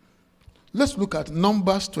 Let's look at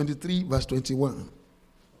Numbers 23, verse 21.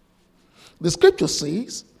 The scripture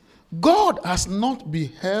says, God has not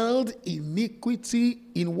beheld iniquity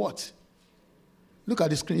in what? Look at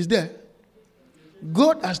the screen. It's there.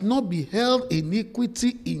 God has not beheld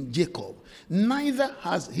iniquity in Jacob, neither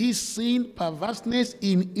has he seen perverseness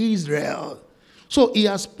in Israel. So he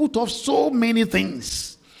has put off so many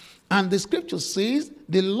things. And the scripture says,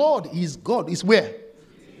 the Lord is God. Is where?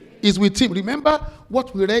 Is with him. Remember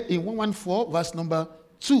what we read in 114, verse number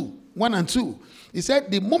 2, 1 and 2. He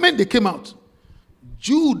said, the moment they came out,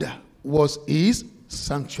 Judah was his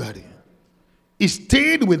sanctuary. He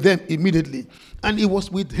stayed with them immediately. And he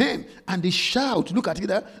was with him. And the shout, look at it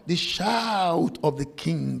there, the shout of the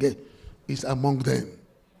king is among them.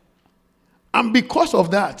 And because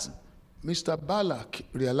of that, Mr. Balak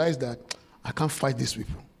realized that I can't fight these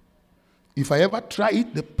people. If I ever try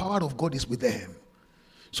it, the power of God is with them.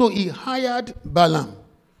 So he hired Balaam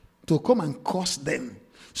to come and curse them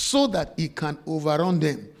so that he can overrun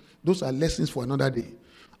them. Those are lessons for another day.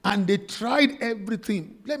 And they tried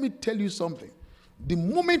everything. Let me tell you something. The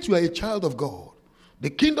moment you are a child of God,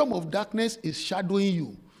 the kingdom of darkness is shadowing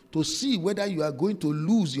you to see whether you are going to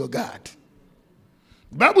lose your guard.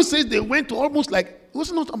 The Bible says they went to almost like, it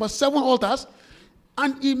was not about 7 altars,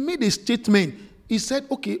 and he made a statement. He said,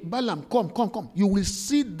 okay, Balaam, come. You will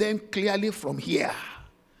see them clearly from here.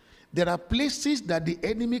 There are places that the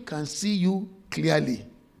enemy can see you clearly.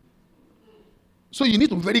 So you need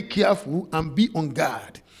to be very careful and be on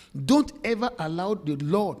guard. Don't ever allow the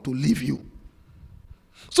Lord to leave you.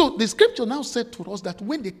 So the scripture now said to us that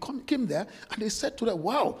when they came there, and they said to them,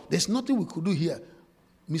 wow, there's nothing we could do here.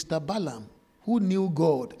 Mr. Balaam, who knew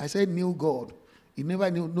God, I said knew God, he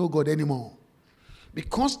never knew God anymore.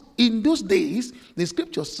 Because in those days, the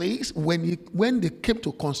scripture says when they came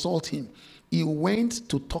to consult him, he went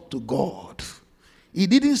to talk to God. He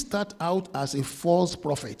didn't start out as a false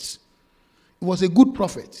prophet. He was a good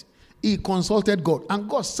prophet. He consulted God. And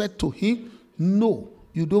God said to him, no,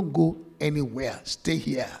 you don't go anywhere. Stay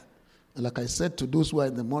here. And like I said to those who are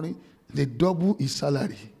in the morning, they double his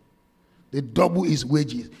salary. They double his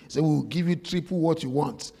wages. So we'll give you triple what you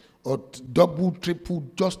want. Or double, triple,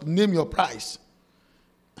 just name your price.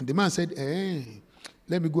 And the man said,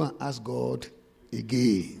 let me go and ask God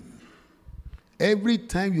again. Every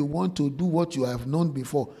time you want to do what you have known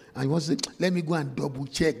before, and you want to say, let me go and double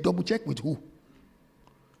check. Double check with who?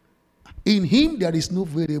 In him there is no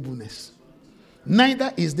variableness.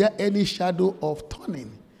 Neither is there any shadow of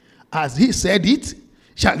turning. As he said it,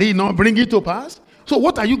 shall he not bring it to pass? So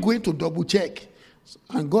what are you going to double check?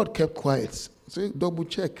 And God kept quiet. Say, double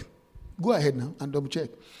check. Go ahead now and double check.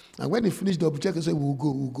 And when he finished double check, he said, we'll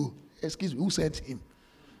go. Excuse me, who sent him?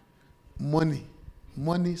 Money.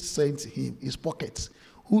 Money sent him, his pockets.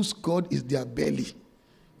 Whose God is their belly.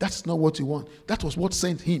 That's not what you want. That was what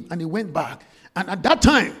sent him. And he went back. And at that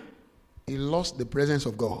time, he lost the presence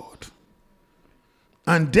of God.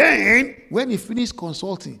 And then, when he finished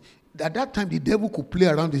consulting, at that time the devil could play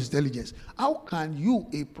around his intelligence. How can you,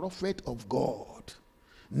 a prophet of God,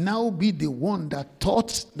 now be the one that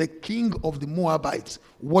taught the king of the Moabites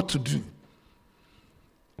what to do?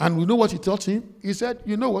 And we know what he taught him? He said,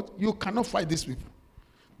 you know what? You cannot fight these people.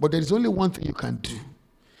 But there is only one thing you can do.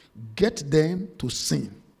 Get them to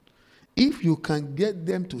sin. If you can get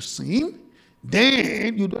them to sin,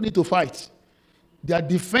 then you don't need to fight. Their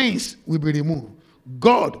defense will be removed.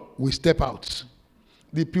 God will step out.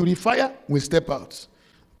 The purifier will step out.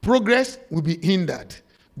 Progress will be hindered.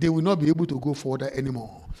 They will not be able to go further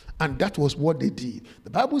anymore. And that was what they did. The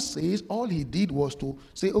Bible says all he did was to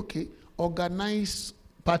say, okay, organize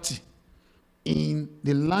party in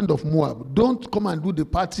the land of Moab. Don't come and do the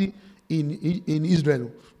party in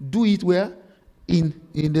Israel. Do it where? In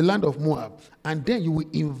the land of Moab. And then you will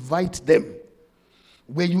invite them.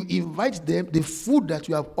 When you invite them, the food that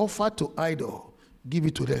you have offered to idol, give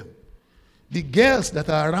it to them. The girls that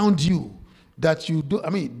are around you, that you do,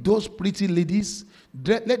 those pretty ladies,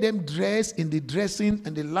 let them dress in the dressing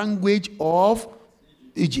and the language of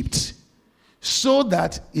Egypt, so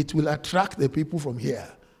that it will attract the people from here.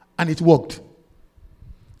 And it worked.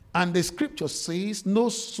 And the scripture says, no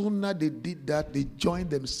sooner they did that, they joined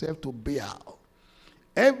themselves to Baal.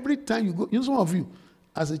 Every time you go, some of you,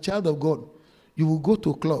 as a child of God, you will go to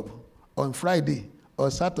a club on Friday or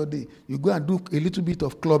Saturday. You go and do a little bit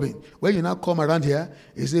of clubbing. When you now come around here,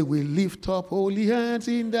 you say, we lift up holy hands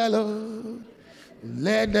in the Lord.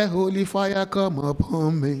 Let the holy fire come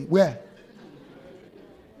upon me. Where?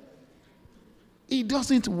 It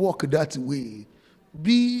doesn't work that way.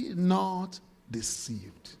 Be not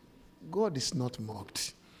deceived. God is not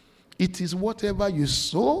mocked. It is whatever you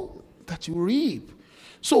sow that you reap.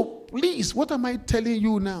 So please, what am I telling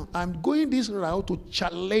you now? I'm going this route to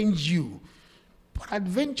challenge you.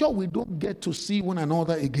 Peradventure, we don't get to see one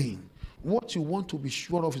another again. What you want to be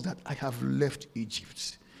sure of is that I have left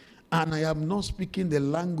Egypt. And I am not speaking the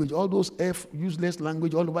language, all those useless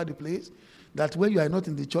language all over the place, that when you are not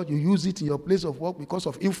in the church, you use it in your place of work because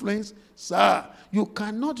of influence. Sir, you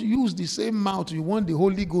cannot use the same mouth you want the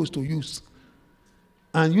Holy Ghost to use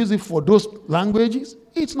and use it for those languages.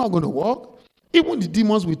 It's not going to work. Even the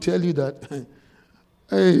demons will tell you that,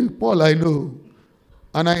 hey, Paul, I know,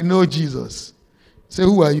 and I know Jesus. Say,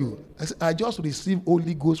 who are you? I said, I just received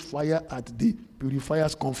Holy Ghost fire at the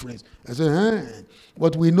Purifiers Conference. I said,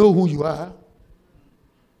 but we know who you are.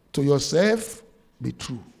 To yourself, be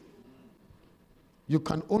true. You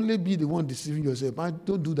can only be the one deceiving yourself.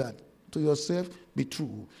 Don't do that. To yourself, be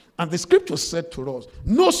true. And the scripture said to us,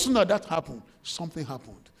 no sooner that happened, something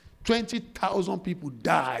happened. 20,000 people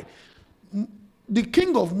died. The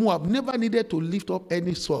king of Moab never needed to lift up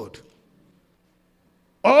any sword.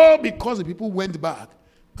 All because the people went back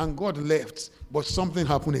and God left, but something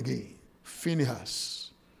happened again.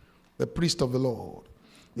 Phinehas, the priest of the Lord.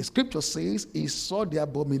 The scripture says he saw the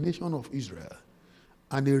abomination of Israel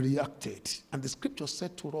and he reacted. And the scripture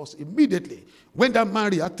said to us immediately, when that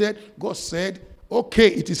man reacted, God said, okay,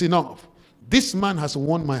 it is enough. This man has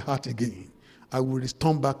won my heart again. I will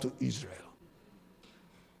return back to Israel.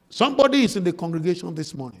 Somebody is in the congregation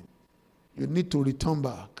this morning. You need to return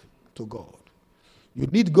back to God. You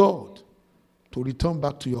need God to return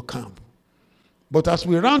back to your camp. But as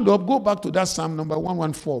we round up, go back to that Psalm number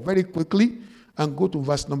 114 very quickly and go to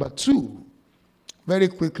verse number 2. Very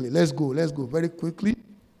quickly. Let's go very quickly.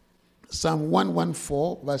 Psalm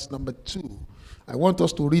 114, verse number 2. I want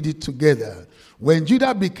us to read it together. When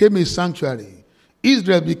Judah became a sanctuary,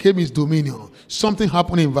 Israel became his dominion. Something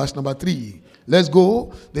happened in verse number 3. Let's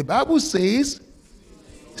go. The Bible says,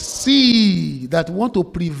 sea that want to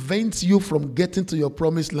prevent you from getting to your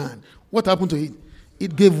promised land. What happened to it?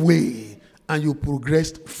 It gave way and you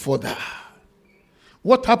progressed further.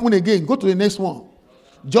 What happened again? Go to the next one.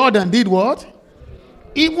 Jordan did what?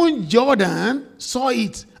 Even Jordan saw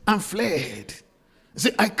it and fled.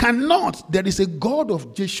 Say, I cannot. There is a God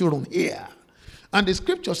of Jeshurun here. And the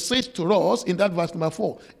scripture says to us in that verse number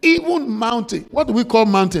 4, even mountain. What do we call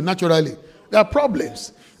mountain naturally? There are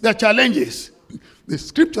problems. There are challenges. The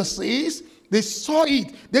scripture says they saw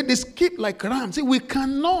it. Then they skipped like rams. Say, we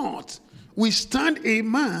cannot withstand a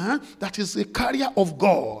man that is a carrier of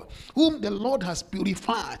God, whom the Lord has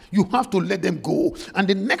purified. You have to let them go. And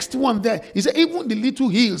the next one there is even the little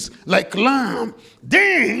hills like lamb.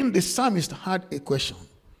 Then the psalmist had a question.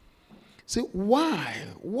 Say, why?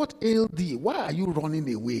 What ailed thee? Why are you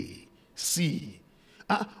running away? See.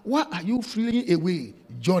 Why are you fleeing away?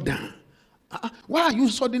 Jordan. Why are you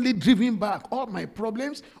suddenly driven back? All my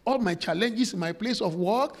problems, all my challenges in my place of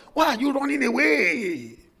work, why are you running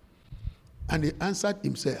away? And he answered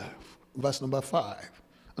himself. Verse number 5.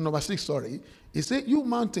 Number 6, sorry. He said, you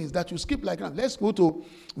mountains that you skip like that. Let's go to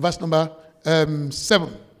verse number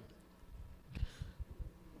 7.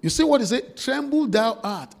 You see what he said? Tremble thou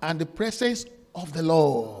art at the presence of the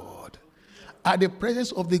Lord, at the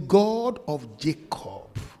presence of the God of Jacob.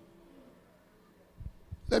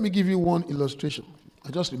 Let me give you one illustration. I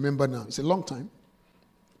just remember now. It's a long time.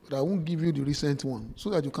 But I won't give you the recent one so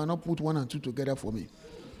that you cannot put 1 and 2 together for me.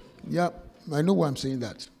 Yeah, I know why I'm saying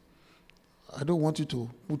that. I don't want you to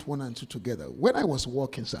put 1 and 2 together. When I was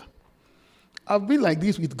working, sir, I've been like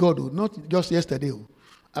this with God, not just yesterday.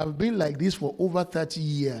 I've been like this for over 30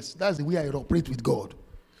 years. That's the way I operate with God.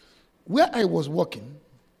 Where I was working,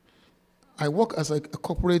 I work as a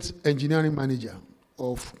corporate engineering manager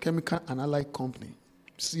of Chemical and Allied Company,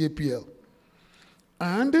 CAPL.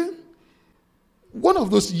 And one of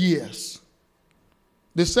those years,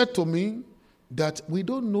 they said to me that we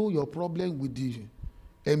don't know your problem with the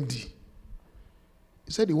MD.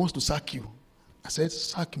 He said he wants to sack you. I said,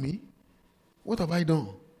 sack me? What have I done?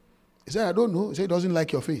 He said, I don't know. He said, he doesn't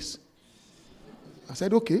like your face. I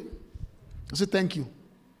said, okay. I said, thank you.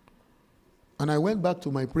 And I went back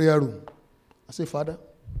to my prayer room. I said, Father,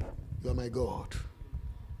 you are my God.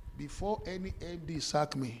 Before any MD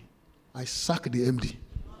sack me, I sack the MD.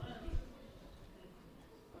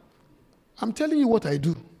 I'm telling you what I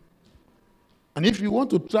do. And if you want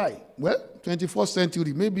to try, well, 21st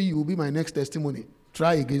century, maybe you will be my next testimony.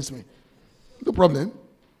 Try against me. No problem.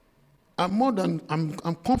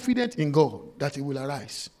 I'm confident in God that He will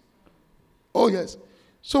arise. Oh, yes.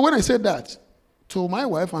 So when I said that to my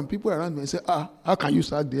wife and people around me, I said, how can you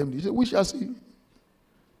sack the MD? He said, we shall see.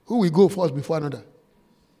 Who will go first before another?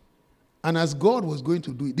 And as God was going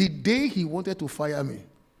to do it, the day he wanted to fire me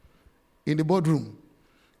in the boardroom,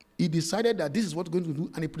 he decided that this is what he's going to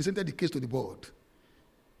do, and he presented the case to the board.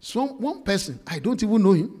 One person, I don't even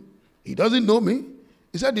know him. He doesn't know me.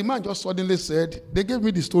 He said, the man just suddenly said, they gave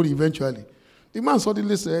me the story eventually. The man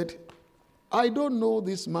suddenly said, I don't know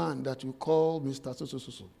this man that you call Mr.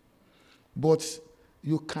 So, but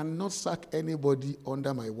you cannot sack anybody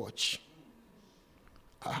under my watch.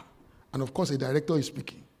 And of course, the director is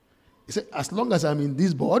speaking. He said, as long as I'm in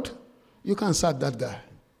this board, you can sack that guy.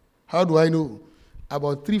 How do I know?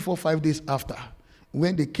 About 3, 4, 5 days after,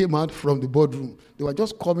 when they came out from the boardroom, they were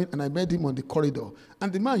just coming, and I met him on the corridor.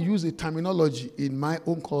 And the man used a terminology in my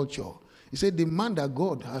own culture. He said, the man that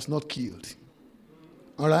God has not killed.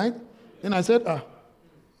 All right? Then I said,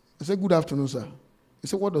 good afternoon, sir. He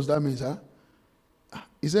said, what does that mean, sir?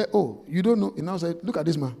 He said, oh, you don't know. He now said, look at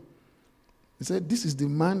this man. He said, this is the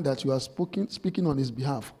man that you are speaking on his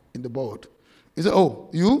behalf in the board. He said, oh,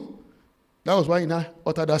 you? That was why he now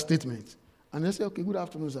uttered that statement. And I said, okay, good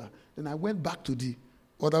afternoon, sir. Then I went back to the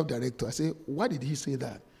other director. I said, why did he say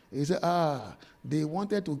that? He said, they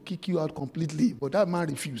wanted to kick you out completely, but that man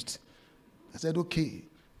refused. I said, okay.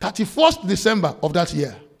 31st December of that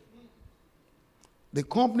year, the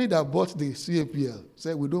company that bought the CAPL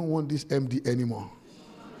said, we don't want this MD anymore.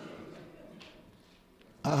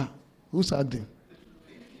 Who sacked him?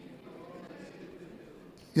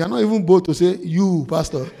 You are not even bold to say, you,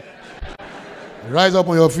 pastor. Rise up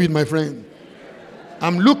on your feet, my friend.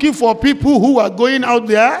 I'm looking for people who are going out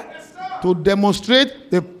there to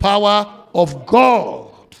demonstrate the power of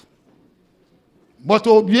God. But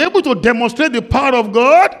to be able to demonstrate the power of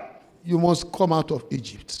God, you must come out of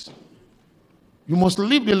Egypt. You must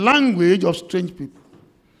live the language of strange people.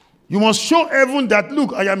 You must show everyone that,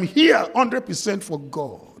 look, I am here 100% for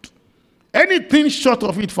God. Anything short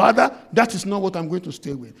of it, Father, that is not what I'm going to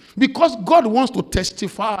stay with. Because God wants to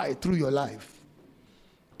testify through your life.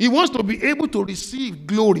 He wants to be able to receive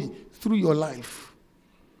glory through your life.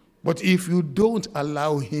 But if you don't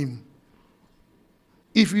allow him,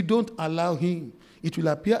 it will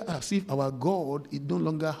appear as if our God, it no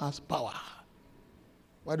longer has power.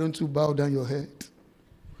 Why don't you bow down your head?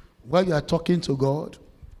 While you are talking to God,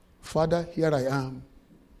 Father, here I am.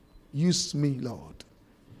 Use me, Lord.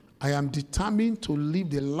 I am determined to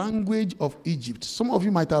live the language of Egypt. Some of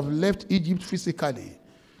you might have left Egypt physically,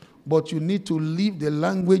 but you need to live the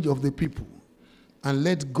language of the people and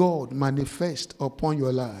let God manifest upon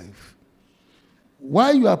your life.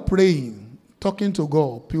 While you are praying, talking to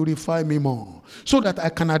God, purify me more, so that I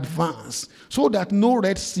can advance, so that no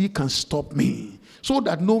Red Sea can stop me, so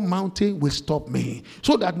that no mountain will stop me,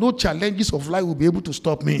 so that no challenges of life will be able to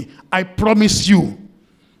stop me. I promise you,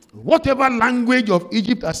 whatever language of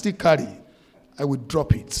Egypt I still carry, I will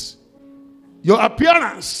drop it. Your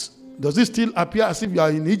appearance, does it still appear as if you are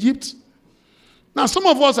in Egypt? Now, some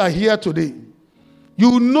of us are here today.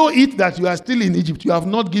 You know it that you are still in Egypt. You have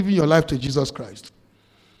not given your life to Jesus Christ.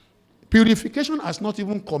 Purification has not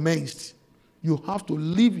even commenced. You have to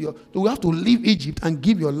leave Egypt and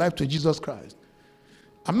give your life to Jesus Christ.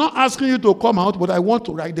 I'm not asking you to come out, but I want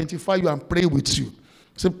to identify you and pray with you.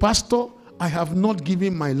 Say, Pastor, I have not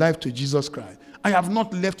given my life to Jesus Christ. I have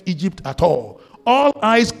not left Egypt at all. All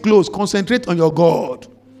eyes closed. Concentrate on your God.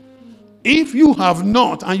 If you have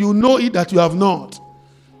not, and you know it that you have not,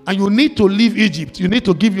 and you need to leave Egypt, you need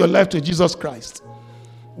to give your life to Jesus Christ.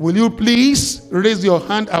 Will you please raise your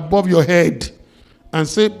hand above your head and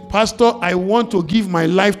say, Pastor, I want to give my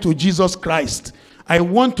life to Jesus Christ. I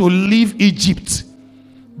want to leave Egypt.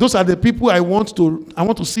 Those are the people I want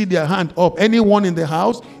to see their hand up. Anyone in the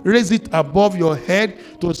house, raise it above your head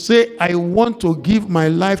to say, I want to give my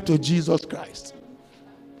life to Jesus Christ.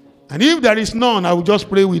 And if there is none, I will just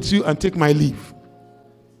pray with you and take my leave.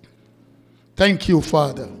 Thank you,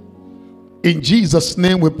 Father. In Jesus'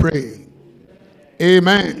 name we pray.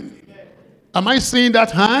 Amen. Am I seeing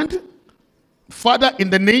that hand? Father, in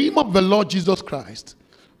the name of the Lord Jesus Christ,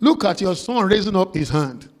 look at your son raising up his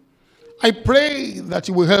hand. I pray that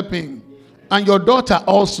you will help him. And your daughter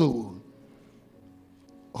also.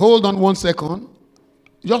 Hold on 1 second.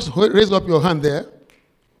 Just raise up your hand there.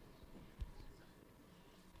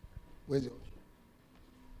 Where's your...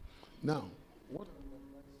 Now.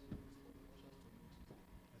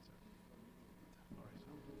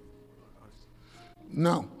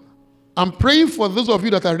 Now, I'm praying for those of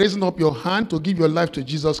you that are raising up your hand to give your life to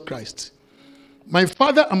Jesus Christ. My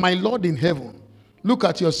Father and my Lord in heaven, look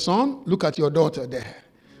at your son, look at your daughter there.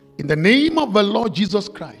 In the name of the Lord Jesus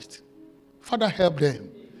Christ, Father, help them.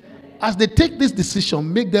 As they take this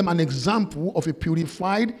decision, make them an example of a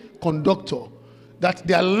purified conductor, that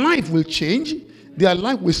their life will change, their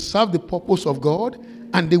life will serve the purpose of God,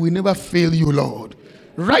 and they will never fail you, Lord.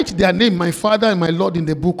 Write their name, my Father and my Lord, in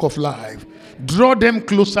the book of life. Draw them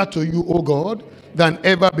closer to you, O God, than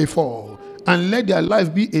ever before. And let their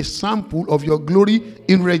life be a sample of your glory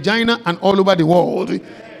in Regina and all over the world.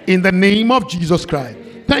 In the name of Jesus Christ.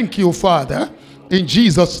 Thank you, Father. In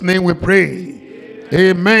Jesus' name we pray.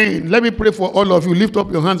 Amen. Let me pray for all of you. Lift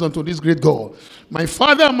up your hands unto this great God. My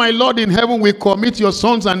Father and my Lord in heaven, we commit your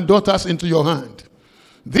sons and daughters into your hand.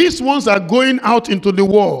 These ones are going out into the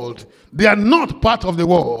world. They are not part of the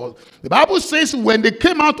world. The Bible says when they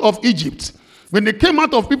came out of Egypt, when they came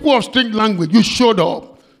out of people of strange language, you showed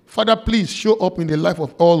up. Father, please show up in the life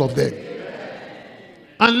of all of them.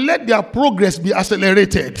 And let their progress be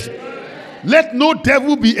accelerated. Let no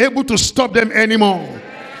devil be able to stop them anymore.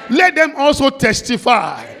 Let them also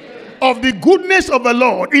testify of the goodness of the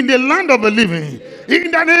Lord in the land of the living.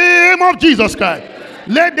 In the name of Jesus Christ.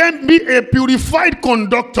 Let them be a purified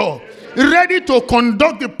conductor, ready to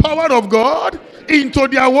conduct the power of God into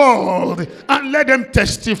their world, and let them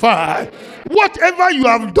testify. Whatever you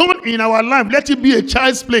have done in our life, let it be a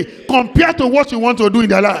child's play compared to what you want to do in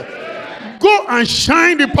their life. Go and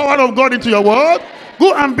shine the power of God into your world.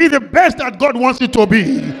 Go and be the best that God wants you to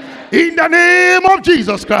be. In the name of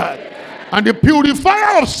Jesus Christ. And the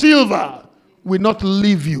purifier of silver will not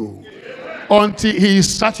leave you until he is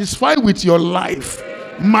satisfied with your life,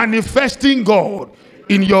 manifesting God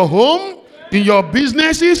in your home, in your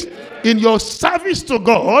businesses, in your service to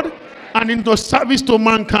God, and in your service to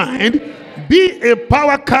mankind. Be a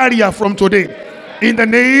power carrier from today. In the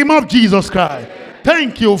name of Jesus Christ.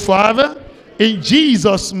 Thank you, Father. In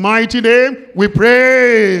Jesus' mighty name we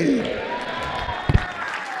pray.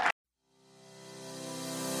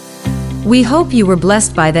 We hope you were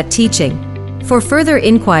blessed by that teaching. For further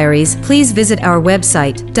inquiries, please visit our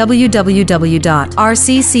website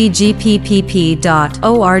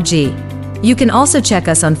www.rccgppp.org. You can also check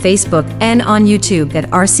us on Facebook and on YouTube at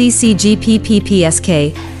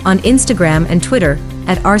RCCGPPPSK, on Instagram and Twitter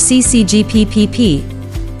at RCCGPPP.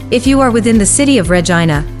 If you are within the city of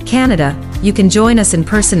Regina, Canada, you can join us in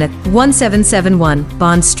person at 1771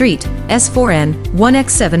 Bond Street, S4N,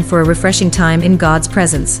 1X7 for a refreshing time in God's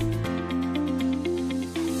presence.